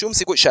יש שום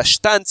סיכוי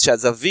שהשטנץ,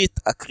 שהזווית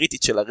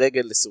הקריטית של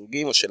הרגל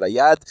לסורגים או של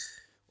היד,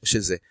 או של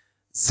זה.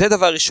 זה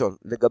דבר ראשון.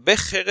 לגבי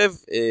חרב,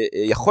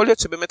 יכול להיות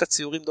שבאמת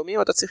הציורים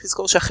דומים, אתה צריך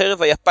לזכור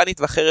שהחרב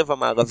היפנית והחרב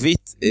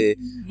המערבית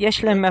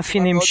יש להם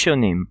מאפיינים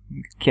שונים.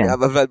 כן.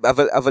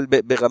 אבל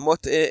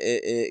ברמות,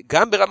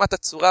 גם ברמת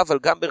הצורה, אבל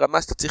גם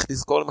ברמה שאתה צריך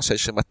לזכור למשל,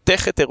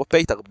 שמתכת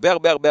אירופאית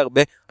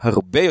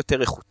הרבה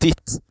יותר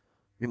איכותית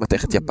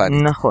ממתכת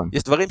יפנית. נכון.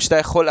 יש דברים שאתה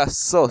יכול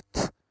לעשות.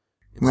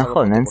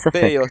 נכון, אין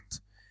ספק.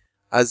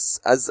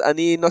 אז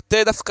אני נוטה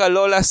דווקא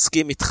לא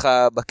להסכים איתך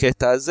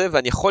בקטע הזה,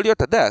 ואני יכול להיות,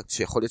 אתה יודע,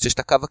 שיכול להיות שיש את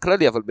הקו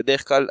הכללי, אבל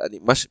בדרך כלל,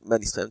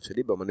 מהניסיון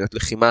שלי באומנויות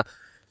לחימה,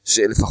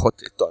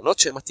 שלפחות טוענות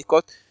שהן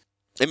עתיקות,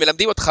 הם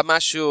מלמדים אותך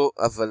משהו,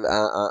 אבל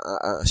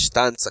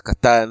השטנץ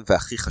הקטן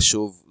והכי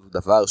חשוב,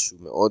 הוא דבר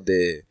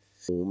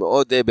שהוא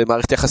מאוד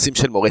במערכת יחסים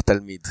של מורה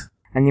תלמיד.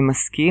 אני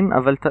מסכים,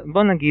 אבל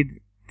בוא נגיד,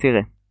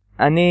 תראה,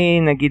 אני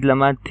נגיד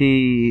למדתי...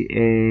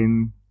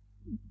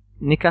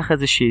 ניקח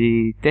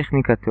איזושהי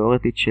טכניקה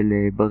תיאורטית של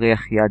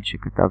בריח יד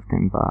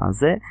שכתבתם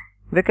בזה,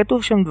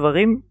 וכתוב שם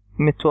דברים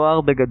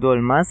מתואר בגדול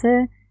מה זה,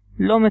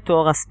 לא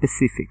מתואר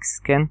הספציפיקס,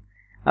 כן?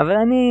 אבל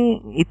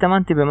אני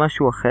התאמנתי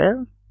במשהו אחר,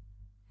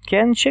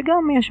 כן?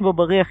 שגם יש בו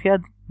בריח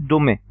יד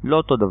דומה, לא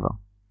אותו דבר,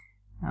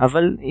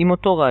 אבל עם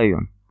אותו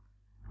רעיון.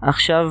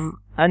 עכשיו,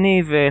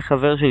 אני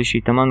וחבר שלי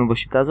שהתאמנו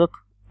בשיטה הזאת,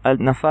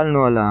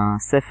 נפלנו על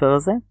הספר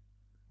הזה,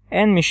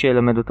 אין מי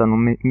שילמד אותנו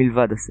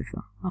מלבד הספר.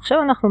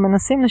 עכשיו אנחנו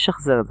מנסים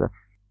לשחזר את זה.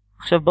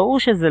 עכשיו ברור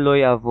שזה לא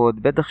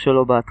יעבוד, בטח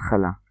שלא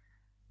בהתחלה.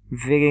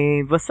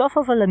 ובסוף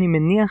אבל אני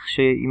מניח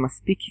שעם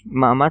מספיק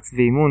מאמץ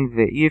ואימון,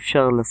 ואי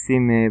אפשר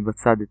לשים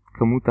בצד את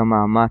כמות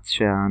המאמץ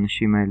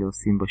שהאנשים האלה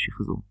עושים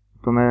בשחזור.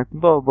 זאת אומרת,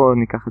 בוא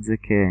ניקח את זה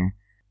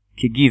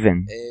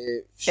כגיוון.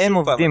 הם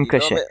עובדים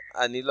קשה.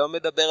 אני לא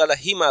מדבר על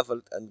ההימה, אבל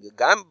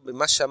גם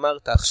במה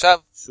שאמרת עכשיו,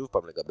 שוב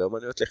פעם לגבי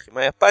אומנויות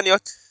לחימה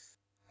יפניות,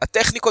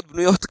 הטכניקות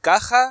בנויות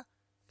ככה,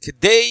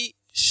 כדי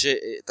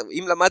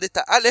אם למדת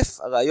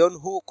א', הרעיון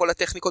הוא כל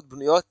הטכניקות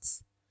בנויות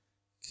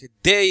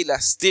כדי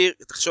להסתיר,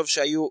 תחשוב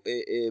שהיו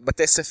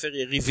בתי ספר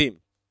יריבים.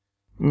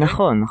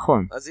 נכון,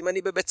 נכון. אז אם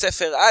אני בבית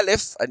ספר א',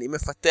 אני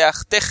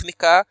מפתח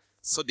טכניקה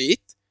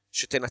סודית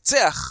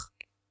שתנצח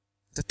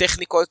את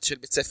הטכניקות של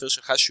בית ספר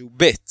שלך שהוא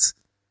ב'.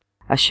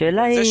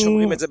 השאלה היא... זה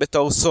שומרים את זה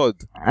בתור סוד.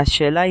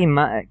 השאלה היא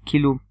מה,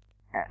 כאילו...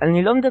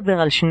 אני לא מדבר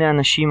על שני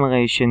אנשים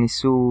הרי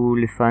שניסו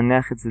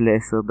לפענח את זה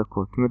ל10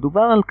 דקות.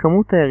 מדובר על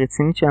כמות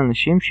הרצינית של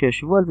אנשים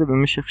שישבו על זה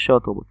במשך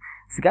שעות רבות.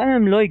 אז גם אם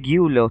הם לא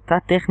הגיעו לאותה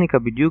טכניקה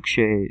בדיוק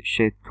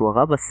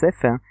שתוארה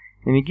בספר,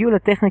 הם הגיעו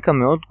לטכניקה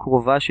מאוד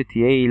קרובה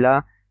שתהיה יעילה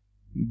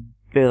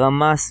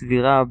ברמה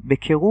סבירה,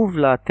 בקירוב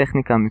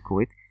לטכניקה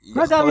המקורית.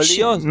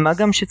 מה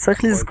גם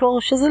שצריך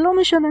לזכור שזה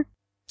לא משנה.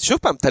 שוב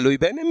פעם, תלוי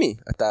בעיני מי.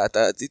 אתה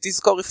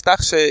תזכור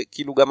יפתח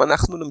שכאילו גם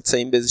אנחנו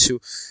נמצאים באיזשהו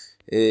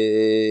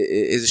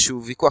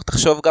ויכוח.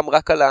 תחשוב גם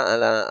רק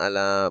על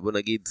בוא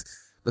נגיד,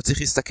 לא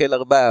צריך להסתכל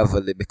הרבה,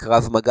 אבל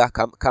בקרב מגע,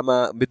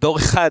 בדור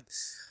אחד,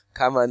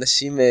 כמה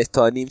אנשים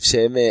טוענים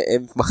שהם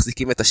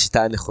מחזיקים את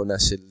השיטה הנכונה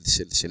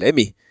של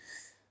אמי.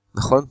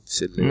 נכון?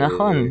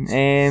 נכון.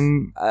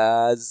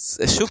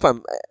 אז שוב פעם,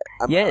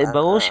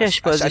 ברור שיש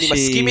פה איזושהי... אני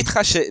מסכים איתך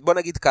שבוא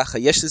נגיד ככה,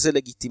 יש לזה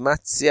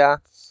לגיטימציה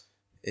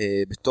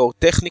בתור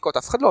טכניקות,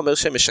 אף אחד לא אומר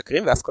שהם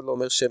משקרים ואף אחד לא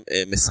אומר שהם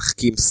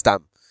משחקים סתם.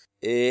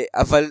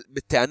 אבל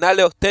בטענה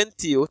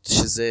לאותנטיות,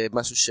 שזה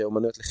משהו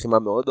שאומנויות לחימה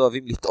מאוד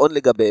אוהבים לטעון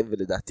לגביהם,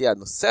 ולדעתי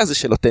הנושא הזה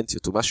של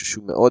אותנטיות הוא משהו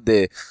שהוא מאוד,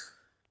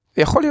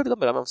 יכול להיות גם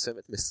ברמה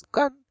מסוימת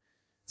מסוכן,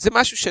 זה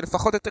משהו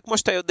שלפחות יותר כמו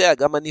שאתה יודע,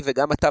 גם אני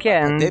וגם אתה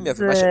באקדמיה,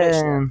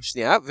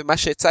 ומה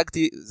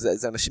שהצגתי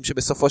זה אנשים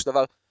שבסופו של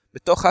דבר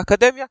בתוך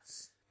האקדמיה,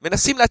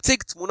 מנסים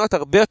להציג תמונות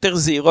הרבה יותר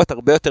זהירות,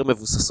 הרבה יותר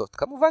מבוססות.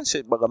 כמובן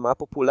שברמה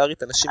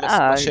הפופולרית אנשים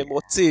יעשו מה שהם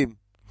רוצים.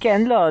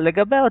 כן, לא,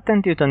 לגבי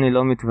האותנטיות אני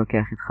לא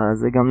מתווכח איתך,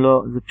 זה גם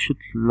לא, זה פשוט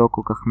לא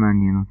כל כך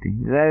מעניין אותי.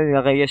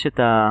 הרי יש את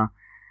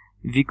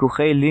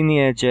הוויכוחי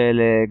ליניאג'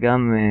 האלה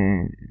גם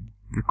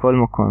בכל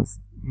מקום,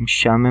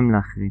 משעמם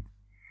להחריד.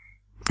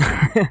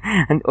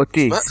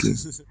 אותי,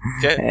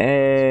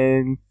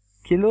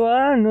 כאילו,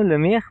 נו,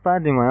 למי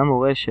אכפת אם היה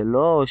מורה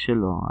שלו או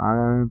שלא?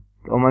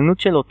 האומנות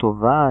שלו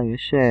טובה,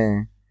 יש...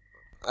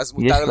 אז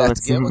מותר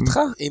לאתגר אותך?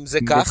 אם זה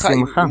ככה,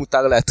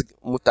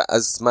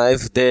 אז מה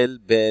ההבדל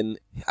בין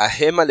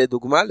ההמה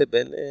לדוגמה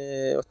לבין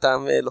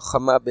אותם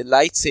לוחמה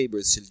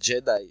בלייטסייברס של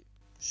ג'די,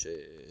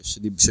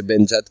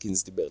 שבן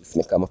ג'דקינס דיבר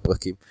לפני כמה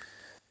פרקים?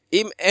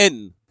 אם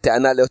אין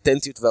טענה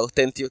לאותנטיות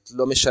והאותנטיות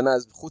לא משנה,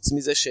 אז חוץ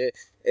מזה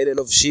שאלה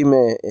לובשים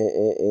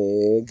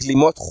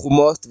גלימות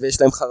חומות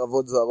ויש להם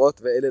חרבות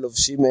זוהרות, ואלה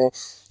לובשים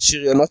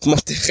שריונות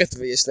מתכת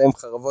ויש להם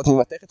חרבות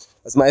ממתכת,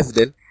 אז מה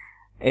ההבדל?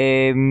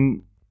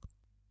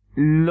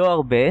 לא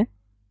הרבה,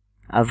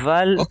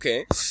 אבל...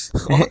 אוקיי.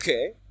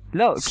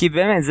 לא, כי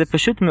באמת זה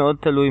פשוט מאוד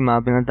תלוי מה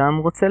הבן אדם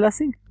רוצה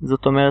להשיג.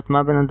 זאת אומרת, מה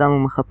הבן אדם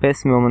הוא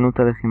מחפש מאומנות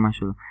הלחימה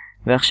שלו.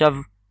 ועכשיו,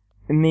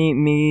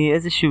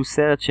 מאיזשהו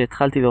סרט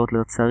שהתחלתי לראות,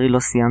 לצערי לא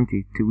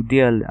סיימתי,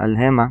 תיעודי על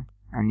המה,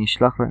 אני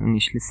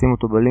אשים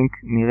אותו בלינק,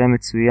 נראה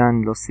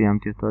מצוין, לא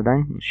סיימתי אותו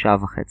עדיין, 1.5 שעות.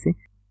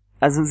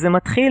 אז זה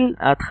מתחיל,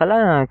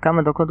 ההתחלה,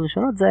 כמה דקות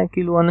ראשונות, זה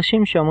כאילו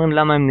אנשים שאומרים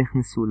למה הם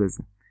נכנסו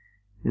לזה,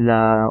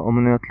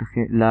 לאומנויות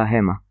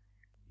להמה.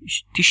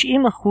 90%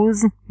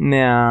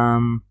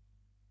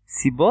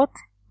 מהסיבות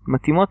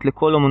מתאימות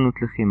לכל אומנות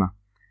לחימה.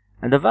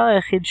 הדבר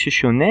היחיד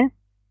ששונה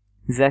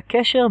זה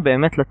הקשר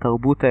באמת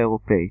לתרבות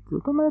האירופאית.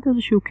 זאת אומרת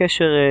איזשהו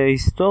קשר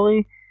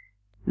היסטורי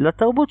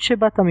לתרבות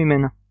שבאת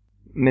ממנה.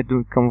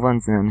 כמובן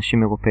זה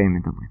אנשים אירופאים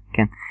מדברים,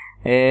 כן.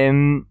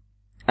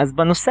 אז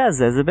בנושא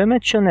הזה זה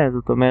באמת שונה,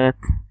 זאת אומרת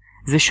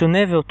זה שונה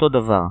ואותו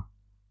דבר.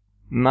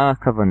 מה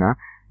הכוונה?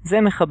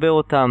 זה מחבר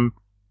אותם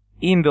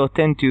אם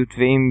באותנטיות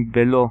ואם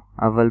בלא,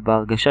 אבל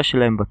בהרגשה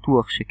שלהם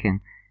בטוח שכן,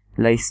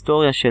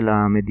 להיסטוריה של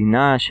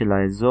המדינה, של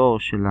האזור,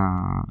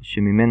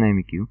 שממנה הם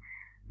הגיעו,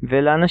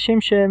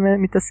 ולאנשים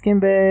שמתעסקים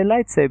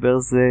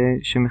בלייטסייברס,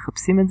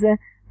 שמחפשים את זה,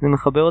 זה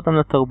מחבר אותם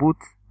לתרבות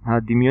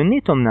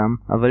הדמיונית אמנם,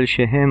 אבל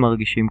שהם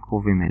מרגישים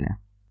קרובים אליה.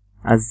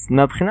 אז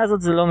מהבחינה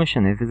הזאת זה לא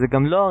משנה, וזה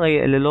גם לא,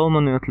 הרי אלה לא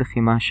אומנויות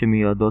לחימה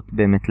שמיועדות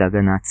באמת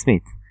להגנה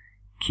עצמית,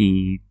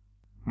 כי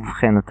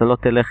ובכן, אתה לא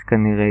תלך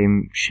כנראה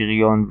עם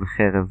שריון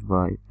וחרב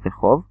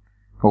ברחוב,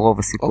 רוב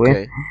הסיכויים,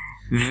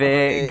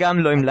 וגם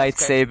לא עם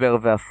לייטסייבר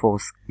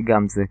והפורס,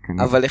 גם זה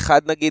כנראה. אבל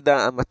אחד נגיד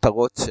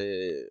המטרות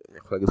שאני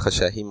יכול להגיד לך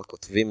שההימה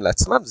כותבים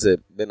לעצמם, זה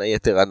בין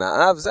היתר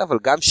הנאה וזה, אבל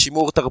גם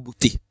שימור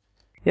תרבותי.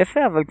 יפה,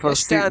 אבל כבר...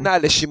 יש טענה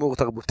לשימור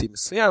תרבותי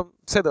מסוים,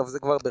 בסדר, אבל זה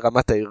כבר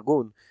ברמת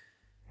הארגון.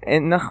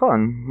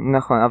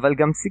 נכון, אבל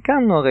גם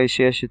סיכמנו הרי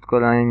שיש את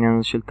כל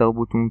העניין של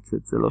תרבות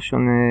מומצאת, זה לא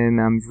שונה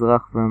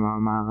מהמזרח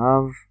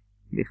ומהמערב.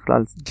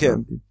 בכלל.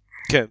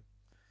 כן.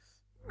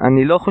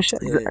 אני לא חושב,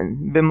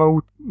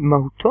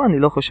 במהותו אני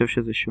לא חושב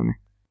שזה שונה.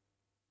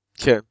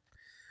 כן.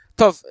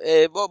 טוב,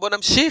 בוא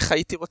נמשיך,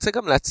 הייתי רוצה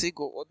גם להציג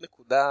עוד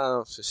נקודה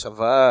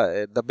ששווה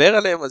לדבר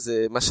עליהם, אז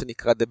זה מה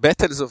שנקרא The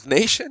Battles of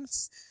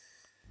Nations.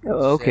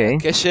 אוקיי.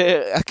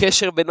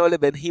 הקשר בינו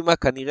לבין הימה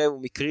כנראה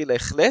הוא מקרי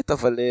להחלט,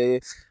 אבל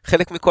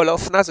חלק מכל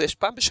האופנה הזו יש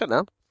פעם בשנה,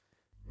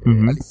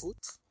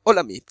 אליפות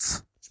עולמית,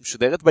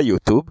 שמשודרת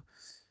ביוטיוב,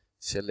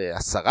 של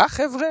 10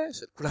 חבר'ה,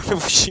 של כולם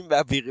לבושים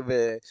באוויר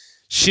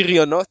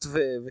ושריונות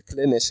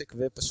וכלי נשק,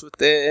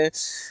 ופשוט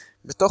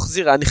בתוך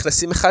זירה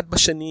נכנסים אחד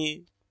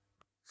בשני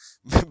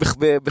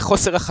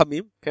בחוסר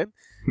רחמים, כן?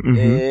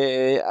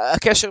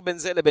 הקשר בין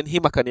זה לבין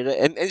הימה כנראה,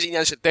 אין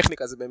עניין של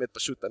טכניקה, זה באמת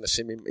פשוט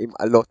אנשים עם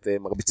עלות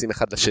מרביצים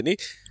אחד לשני,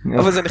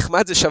 אבל זה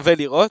נחמד, זה שווה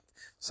לראות.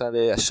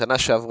 השנה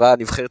שעברה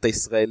הנבחרת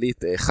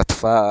הישראלית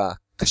חטפה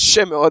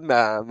קשה מאוד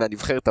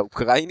מהנבחרת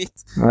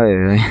האוקראינית,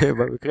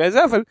 במקרה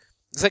הזה, אבל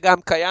זה גם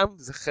קיים,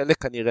 זה חלק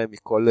כנראה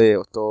מכל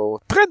אותו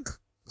טרנד,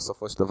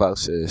 בסופו של דבר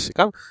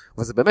שקם,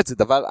 אבל זה באמת, זה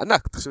דבר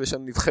ענק, תחשב יש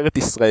לנו נבחרת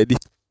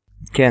ישראלית.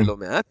 כן. לא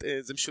מעט,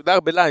 זה משודר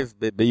בלייב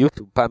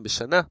ביוטיוב פעם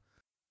בשנה.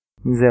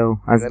 זהו.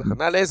 אז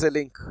נעלה איזה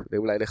לינק,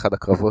 אולי לאחד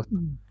הקרבות.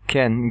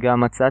 כן,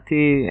 גם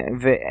מצאתי,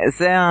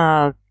 וזה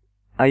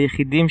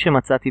היחידים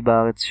שמצאתי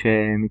בארץ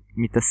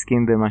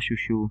שמתעסקים במשהו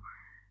שהוא,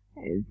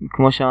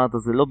 כמו שאמרת,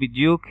 זה לא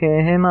בדיוק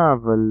המה,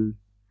 אבל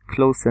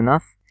close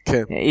enough.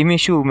 כן. אם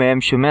מישהו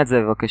מהם שומע את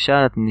זה,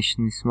 בבקשה,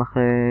 נשמח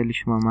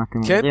לשמוע מה אתם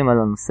אומרים על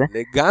הנושא.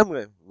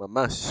 לגמרי,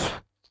 ממש.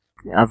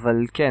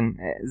 אבל כן,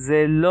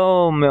 זה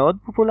לא מאוד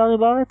פופולרי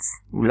בארץ,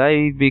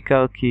 אולי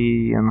בעיקר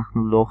כי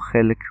אנחנו לא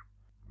חלק,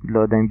 לא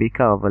יודע אם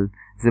בעיקר, אבל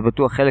זה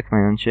בטוח חלק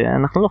מהעניין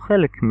שאנחנו לא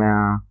חלק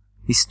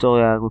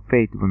מההיסטוריה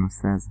האירופאית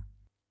בנושא הזה.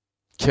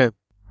 כן.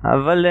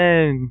 אבל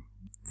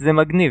זה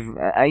מגניב.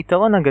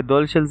 היתרון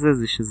הגדול של זה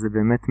זה שזה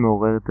באמת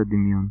מעורר את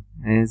הדמיון.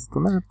 זאת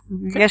אומרת,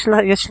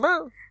 יש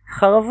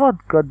חרבות,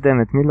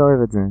 קודמת, מי לא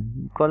אוהב את זה?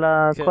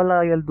 כל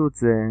הילדות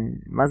זה,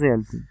 מה זה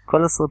ילדות?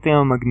 כל הסרטים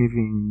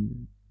המגניבים,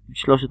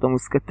 שלושת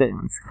המוסקטרים,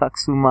 שיחה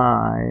קסומה,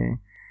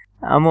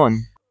 המון.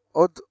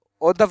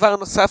 עוד דבר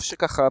נוסף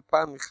שככה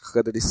פעם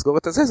כדי לסגור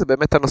את זה, זה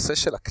באמת הנושא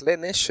של הכלי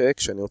נשק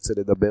שאני רוצה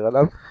לדבר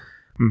עליו.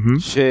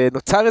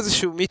 שנוצר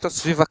איזשהו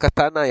מיתוס סביב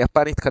הקטנה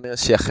היפנית כנראה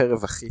שהיא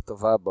החרב הכי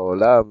טובה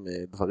בעולם,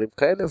 דברים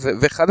כאלה,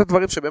 ואחד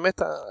הדברים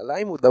שבאמת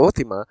עליי מודעות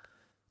עם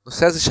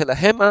הנושא הזה של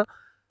ההמה,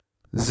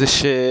 זה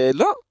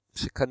שלא,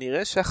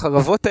 שכנראה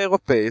שהחרבות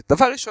האירופאיות,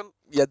 דבר ראשון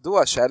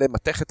ידוע שהיה להם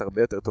מתכת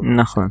הרבה יותר טובה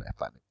נכון. של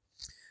היפנים,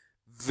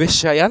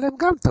 ושהיה להם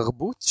גם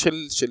תרבות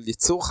של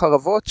ייצור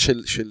חרבות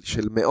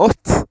של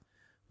מאות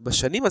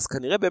בשנים, אז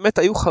כנראה באמת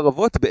היו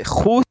חרבות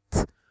באיכות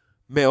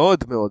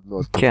מאוד מאוד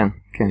מאוד טוב. כן,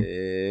 כן.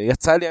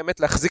 יצא לי האמת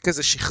להחזיק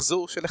איזה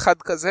שחזור של אחד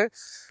כזה,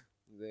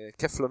 זה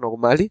כיף לא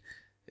נורמלי,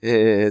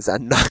 זה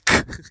ענק.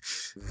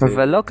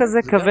 אבל לא כזה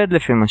כבד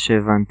לפי מה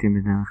שהבנתי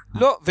בדרך.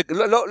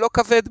 לא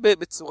כבד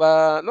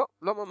בצורה,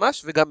 לא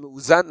ממש, וגם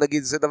מאוזן,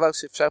 נגיד, זה דבר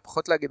שאפשר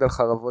פחות להגיד על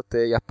חרבות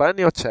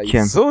יפניות,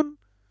 שהאיזון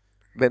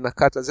בין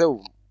הקט לזה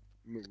הוא,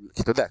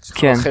 כי אתה יודע,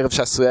 חרב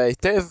שעשויה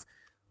היטב,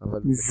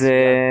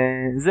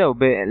 זהו,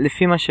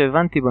 לפי מה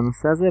שהבנתי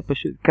בנושא הזה,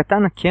 פשוט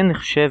קטנה כן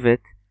נחשבת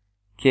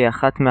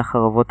כאחת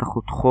מהחרבות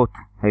החותכות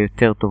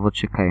היותר טובות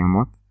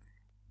שקיימות,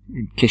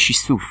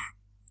 כשיסוף.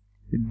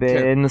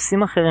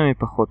 בנושאים אחרים היא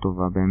פחות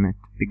טובה באמת,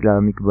 בגלל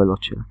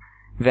המגבלות שלה.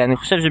 ואני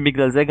חושב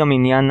שבגלל זה גם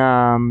עניין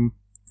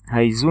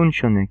האיזון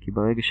שונה, כי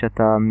ברגע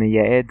שאתה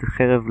מייעד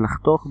חרב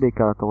לחתוך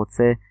בעיקר, אתה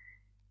רוצה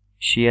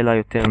שיהיה לה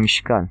יותר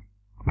משקל,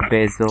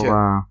 באזור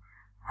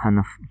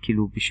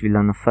כאילו בשביל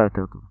הנפה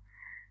יותר טוב.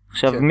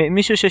 עכשיו,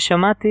 מישהו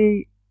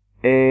ששמעתי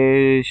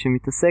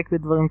שמתעסק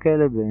בדברים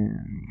כאלה,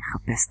 אני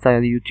אחפש את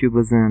היוטיוב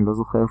הזה, אני לא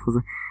זוכר איפה זה,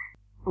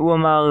 הוא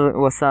אמר,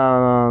 הוא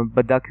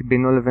בדק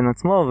בינו לבין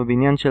עצמו,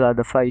 ובעניין של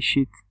העדפה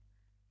אישית,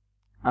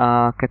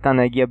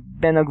 הקטנה הגיע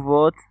בין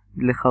הגבוהות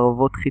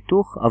לחרבות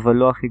חיתוך, אבל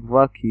לא הכי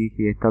גבוהה, כי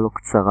היא הייתה לו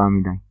קצרה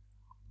מדי.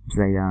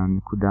 זה היה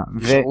הנקודה.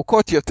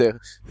 ארוכות יותר.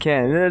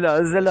 כן,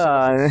 זה לא,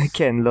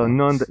 כן,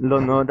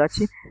 לא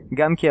נודאצ'י,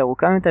 גם כי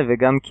ארוכה מדי,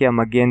 וגם כי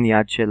המגן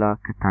יד שלה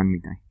קטן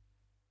מדי.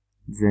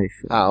 זה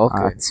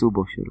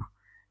הצובו שלו.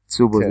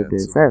 צובו זה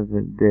בזה,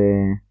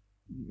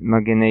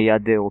 ומגני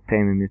יד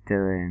אירופאים הם יותר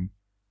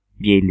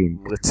יעילים.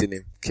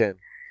 רציניים, כן.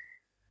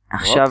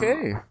 עכשיו,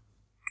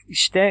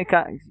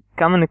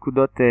 כמה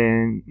נקודות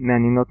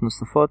מעניינות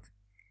נוספות.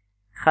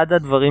 אחד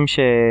הדברים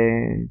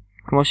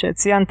כמו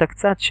שציינת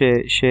קצת,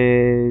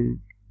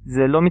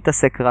 שזה לא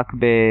מתעסק רק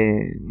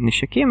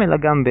בנשקים, אלא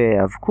גם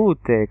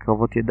בהיאבקות,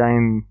 קרבות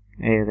ידיים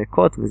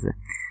ריקות וזה.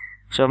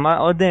 עכשיו, מה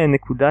עוד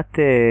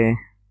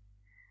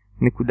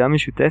נקודה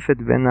משותפת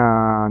בין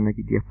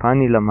נגיד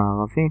יפני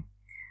למערבי,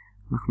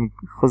 אנחנו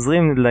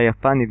חוזרים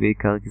ליפני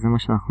בעיקר, כי זה מה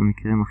שאנחנו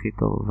מכירים הכי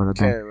טוב, אבל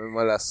כן,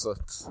 מה לעשות.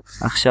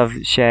 עכשיו,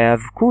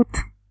 שההיאבקות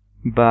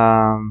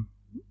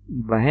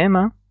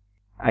בהמה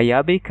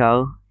היה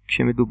בעיקר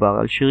כשמדובר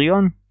על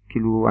שריון,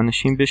 כאילו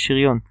אנשים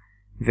בשריון,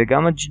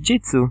 וגם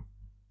הג'יג'יצו,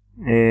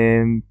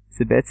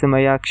 זה בעצם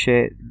היה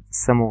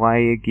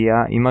כשסמוראי הגיע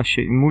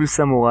מול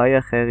סמוראי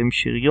אחר עם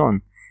שריון.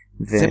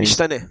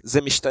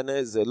 זה משתנה,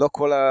 זה לא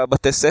כל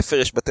הבתי ספר,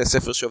 יש בתי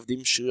ספר שעובדים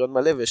עם שריון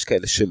מלא ויש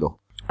כאלה שלא.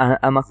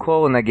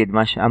 המקור נגיד,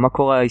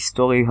 המקור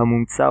ההיסטורי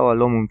המומצא או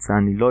הלא מומצא,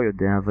 אני לא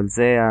יודע, אבל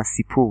זה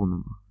הסיפור,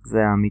 זה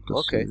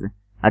המיתוס של זה,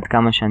 עד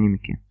כמה שאני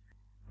מכיר.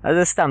 אז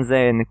זה סתם,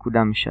 זה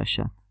נקודה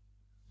משעשעת.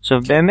 עכשיו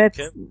באמת,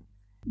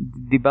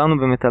 דיברנו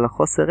באמת על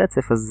החוסר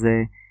רצף, אז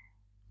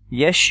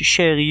יש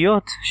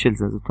שאריות של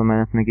זה, זאת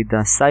אומרת, נגיד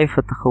הסייף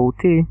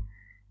התחרותי,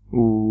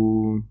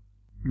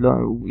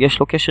 יש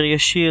לו קשר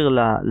ישיר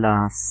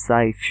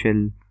לסייף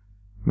של,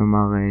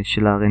 נאמר,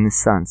 של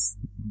הרנסנס,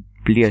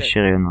 בלי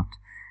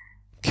השריונות.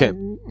 כן.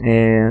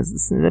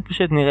 זה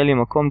פשוט נראה לי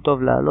מקום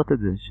טוב להעלות את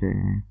זה,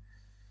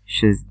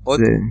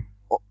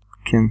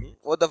 כן.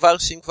 עוד דבר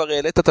שאם כבר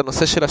העלית את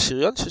הנושא של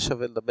השריון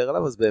ששווה לדבר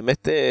עליו, אז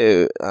באמת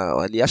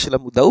העלייה של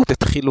המודעות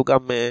התחילו גם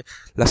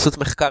לעשות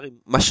מחקר עם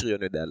מה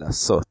שריון יודע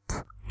לעשות.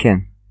 כן.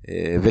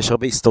 ויש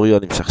הרבה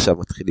היסטוריונים שעכשיו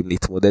מתחילים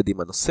להתמודד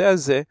עם הנושא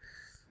הזה,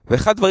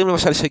 ואחד הדברים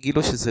למשל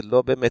שגילו שזה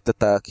לא באמת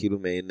אתה כאילו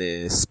מעין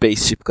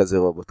ספייסשיפ כזה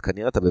רובוט,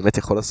 כנראה אתה באמת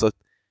יכול לעשות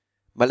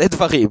מלא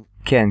דברים.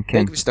 כן,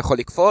 כן. שאתה יכול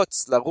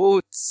לקפוץ,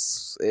 לרוץ,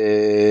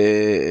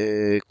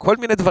 כל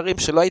מיני דברים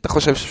שלא היית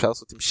חושב שאפשר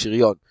לעשות עם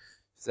שריון.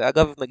 זה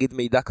אגב נגיד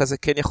מידע כזה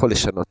כן יכול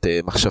לשנות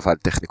מחשבה על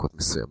טכניקות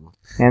מסוימות.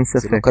 אין ספק.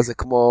 זה לא כזה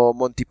כמו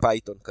מונטי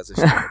פייתון כזה.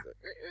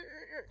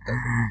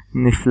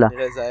 נפלא.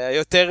 זה היה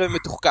יותר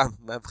מתוחכם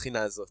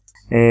מהבחינה הזאת.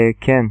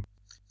 כן.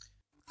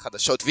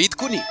 חדשות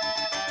ועדכונים.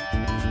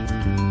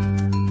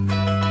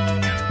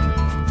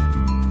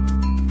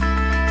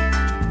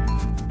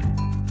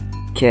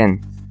 כן.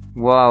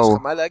 וואו. יש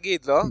לך מה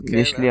להגיד, לא?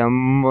 יש לי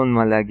המון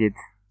מה להגיד.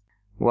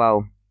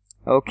 וואו.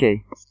 אוקיי.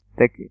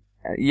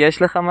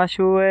 יש לך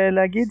משהו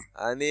להגיד?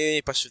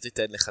 אני פשוט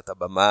אתן לך את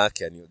הבמה,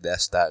 כי אני יודע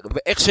שאתה...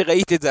 ואיך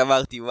שראיתי את זה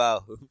אמרתי, וואו.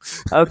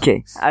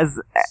 אוקיי,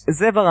 אז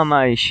זה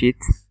ברמה האישית.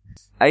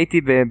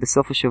 הייתי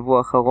בסוף השבוע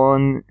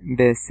האחרון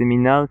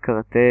בסמינר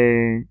קראטה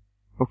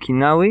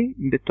אוקינאווי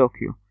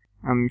בטוקיו.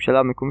 הממשלה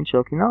המקומית של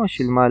אוקינאווה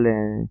שילמה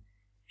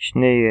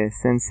לשני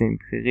סנסים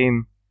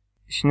בכירים,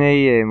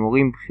 שני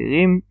מורים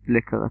בכירים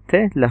לקראטה,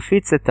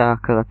 להפיץ את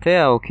הקראטה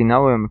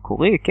האוקינאווי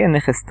המקורי, כן,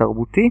 נכס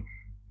תרבותי,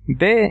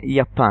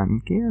 ביפן.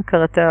 כי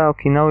הקראטה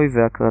האוקינאווי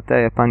והקראטה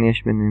היפני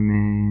יש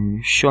ביניהם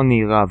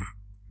שוני רב.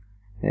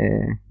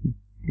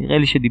 נראה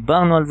לי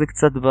שדיברנו על זה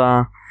קצת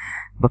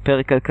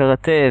בפרק על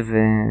קראטה,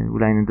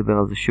 ואולי נדבר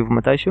על זה שוב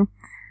מתישהו.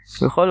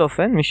 בכל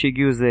אופן, מי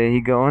שהגיעו זה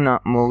היגאונה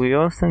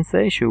מוריו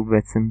סנסei, שהוא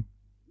בעצם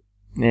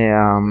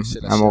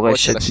המורה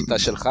של השיטה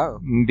שלך.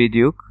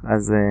 בדיוק,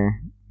 אז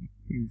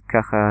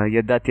ככה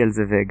ידעתי על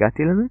זה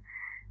והגעתי לזה.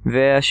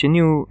 והשני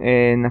הוא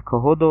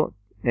נקהודו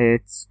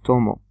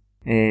צטומו,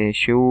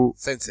 שהוא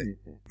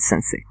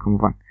סנסei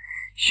כמובן,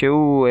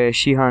 שהוא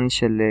שיהן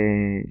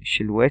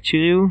של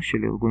וואצ'יריו, של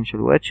ארגון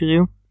של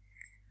וואצ'יריו.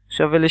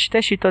 עכשיו אלה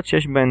שתי שיטות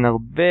שיש בהן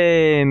הרבה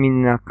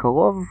מן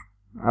הקרוב,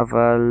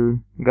 אבל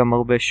גם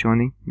הרבה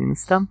שוני מן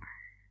הסתם,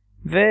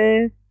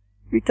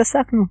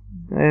 והתעסקנו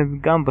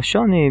גם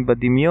בשוני,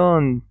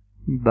 בדמיון,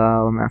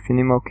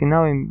 במאפיינים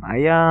האוקינאוויים.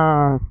 היה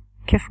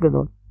כיף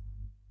גדול,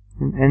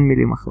 אין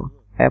מילים אחרות,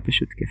 היה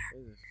פשוט כיף.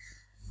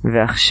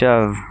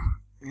 ועכשיו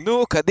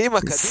נו, קדימה,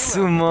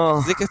 סומו.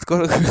 תחזיק את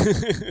כל...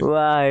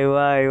 וואי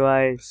וואי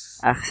וואי,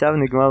 עכשיו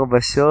נגמר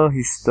בשו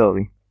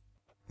היסטורי.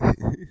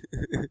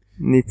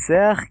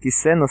 ניצח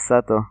קיסנו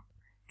סאטו.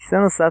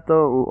 קיסנו סאטו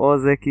הוא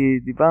אוזקי,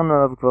 דיברנו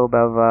עליו כבר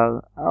בעבר,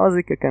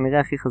 האוזקי כנראה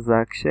הכי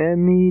חזק,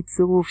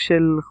 שמצירוף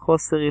של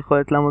חוסר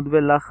יכולת לעמוד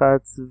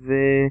בלחץ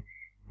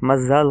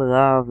ומזל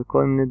רע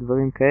וכל מיני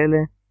דברים כאלה,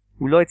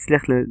 הוא לא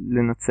הצליח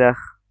לנצח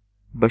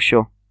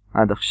בשו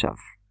עד עכשיו.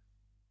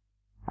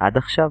 עד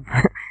עכשיו?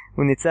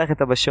 הוא ניצח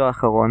את הבשו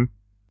האחרון,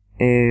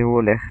 הוא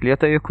הולך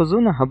להיות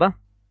היוקוזונה הבא.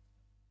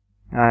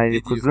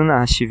 היוקוזונה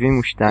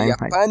ה-72.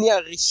 היפני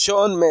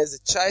הראשון מאיזה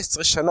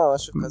 19 שנה,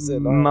 משהו כזה,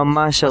 לא?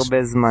 ממש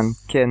הרבה זמן,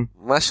 כן.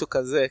 משהו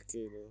כזה,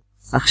 כאילו.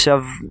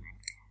 עכשיו,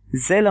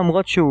 זה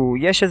למרות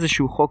יש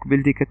איזשהו חוק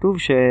בלתי כתוב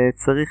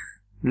שצריך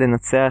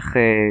לנצח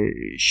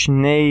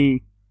שני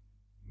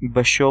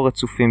בשו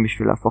רצופים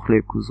בשביל להפוך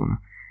ליוקוזונה.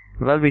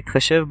 אבל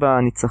בהתחשב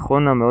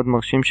בניצחון המאוד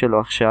מרשים שלו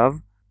עכשיו,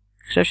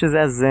 אני חושב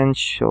שזה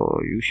הזנש או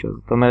יושו,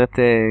 זאת אומרת,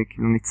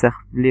 כאילו ניצח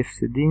בלי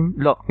הפסדים,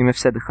 לא, עם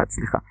הפסד אחד,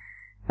 סליחה.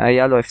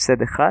 היה לו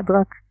הפסד אחד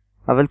רק,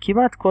 אבל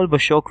כמעט כל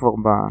בשו כבר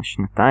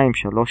בשנתיים,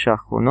 3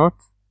 האחרונות,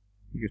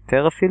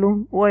 יותר אפילו,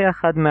 הוא היה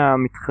אחד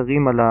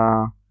מהמתחרים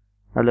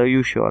על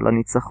היושו, על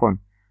הניצחון.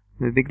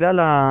 ובגלל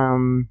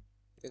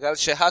בגלל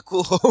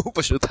שהקו הוא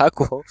פשוט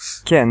הקו.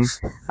 כן,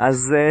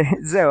 אז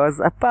זהו,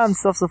 אז הפעם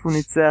סוף סוף הוא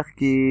ניצח,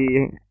 כי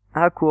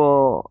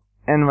הקו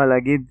אין מה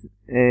להגיד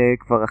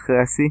כבר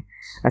אחרי השיא,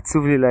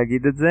 עצוב לי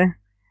להגיד את זה,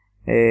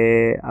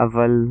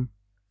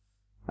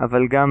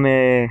 אבל גם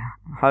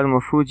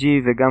הלמו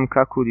פוג'י וגם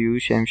קקוריו,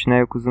 שהם שני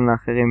היוקוזונה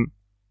האחרים,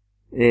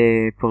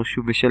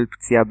 פרשו בשל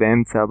פציעה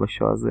באמצע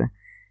הבשו הזה.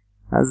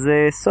 אז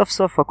סוף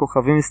סוף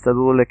הכוכבים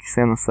הסתדרו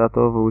לקיסנו סאטו,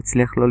 והוא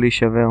הצליח לא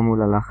להישבר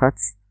מול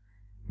הלחץ,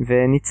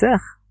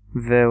 וניצח,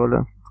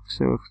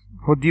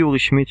 והודיעו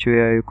רשמית שהוא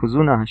היה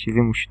היוקוזונה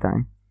ה-72.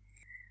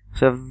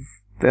 עכשיו,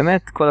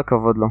 באמת כל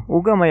הכבוד לו.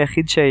 הוא גם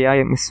היחיד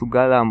שהיה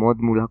מסוגל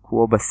לעמוד מול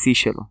הקוו בשיא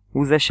שלו.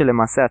 הוא זה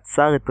שלמעשה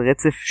עצר את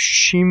רצף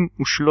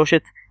 63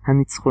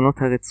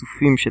 הניצחונות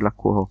הרצופים של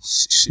הקוו.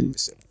 60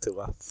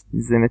 מטורף.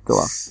 זה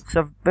מטורף.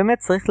 עכשיו, באמת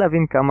צריך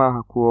להבין כמה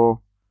הקוו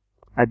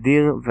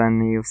אדיר,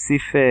 ואני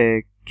אוסיף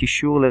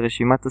קישור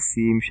לרשימת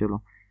השיאים שלו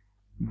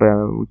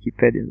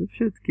בוויקיפדיה. זה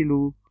פשוט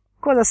כאילו,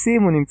 כל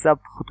השיאים הוא נמצא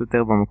פחות או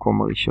יותר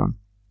במקום הראשון.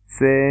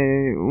 זה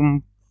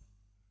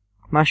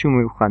משהו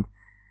מיוחד.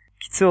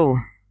 קיצור,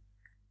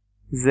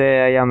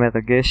 זה היה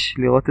מרגש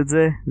לראות את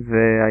זה,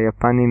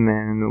 והיפנים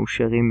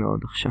מאושרים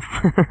מאוד עכשיו.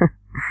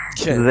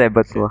 כן, זה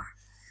בטוח.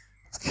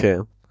 כן,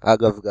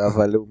 אגב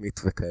גאווה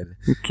לאומית וכאלה.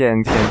 כן,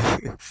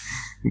 כן.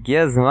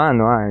 הגיע הזמן,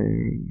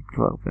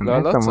 כבר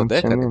באמת לא, צודק,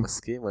 שנים.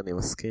 אני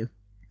מסכים.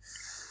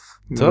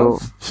 טוב,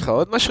 יש לך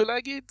עוד משהו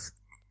להגיד?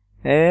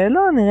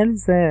 לא, נראה לי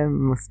זה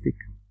מספיק.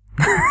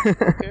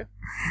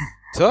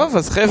 טוב,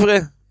 אז חבר'ה,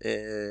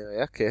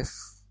 היה כיף.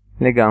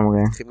 לגמרי.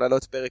 צריכים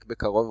לעלות פרק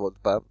בקרוב עוד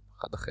פעם,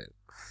 אחד אחר.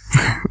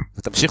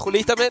 ותמשיכו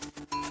להתאמן.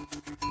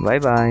 ביי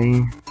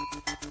ביי.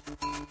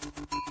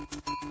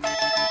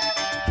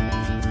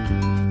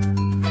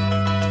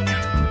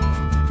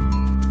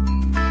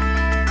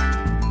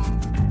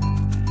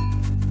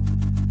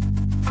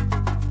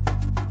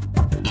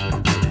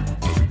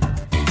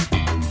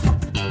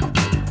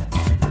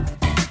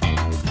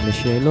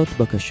 לשאלות,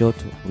 בקשות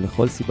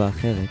ולכל סיבה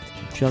אחרת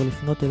אפשר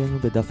לפנות אלינו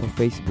בדף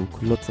הפייסבוק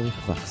לא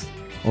צריך וקס,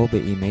 או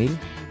באימייל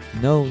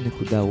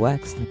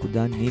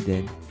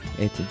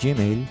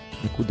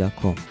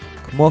no.wax.needed@gmail.com.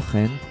 כמו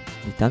כן,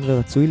 ניתן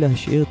ורצוי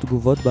להשאיר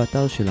תגובות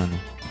באתר שלנו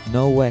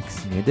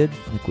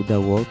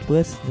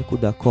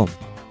nowaxneeded.wordpress.com.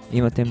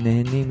 אם אתם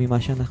נהנים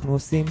ממה שאנחנו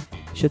עושים,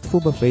 שתפו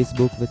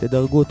בפייסבוק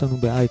ותדרגו אותנו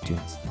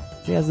באייטיונס.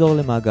 זה יעזור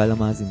למעגל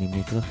המאזינים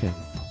להתרחב.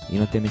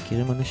 אם אתם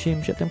מכירים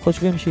אנשים שאתם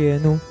חושבים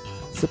שיהנו,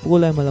 ספרו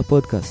להם על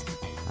הפודקאסט.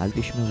 אל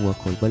תשמרו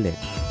הכל בלב.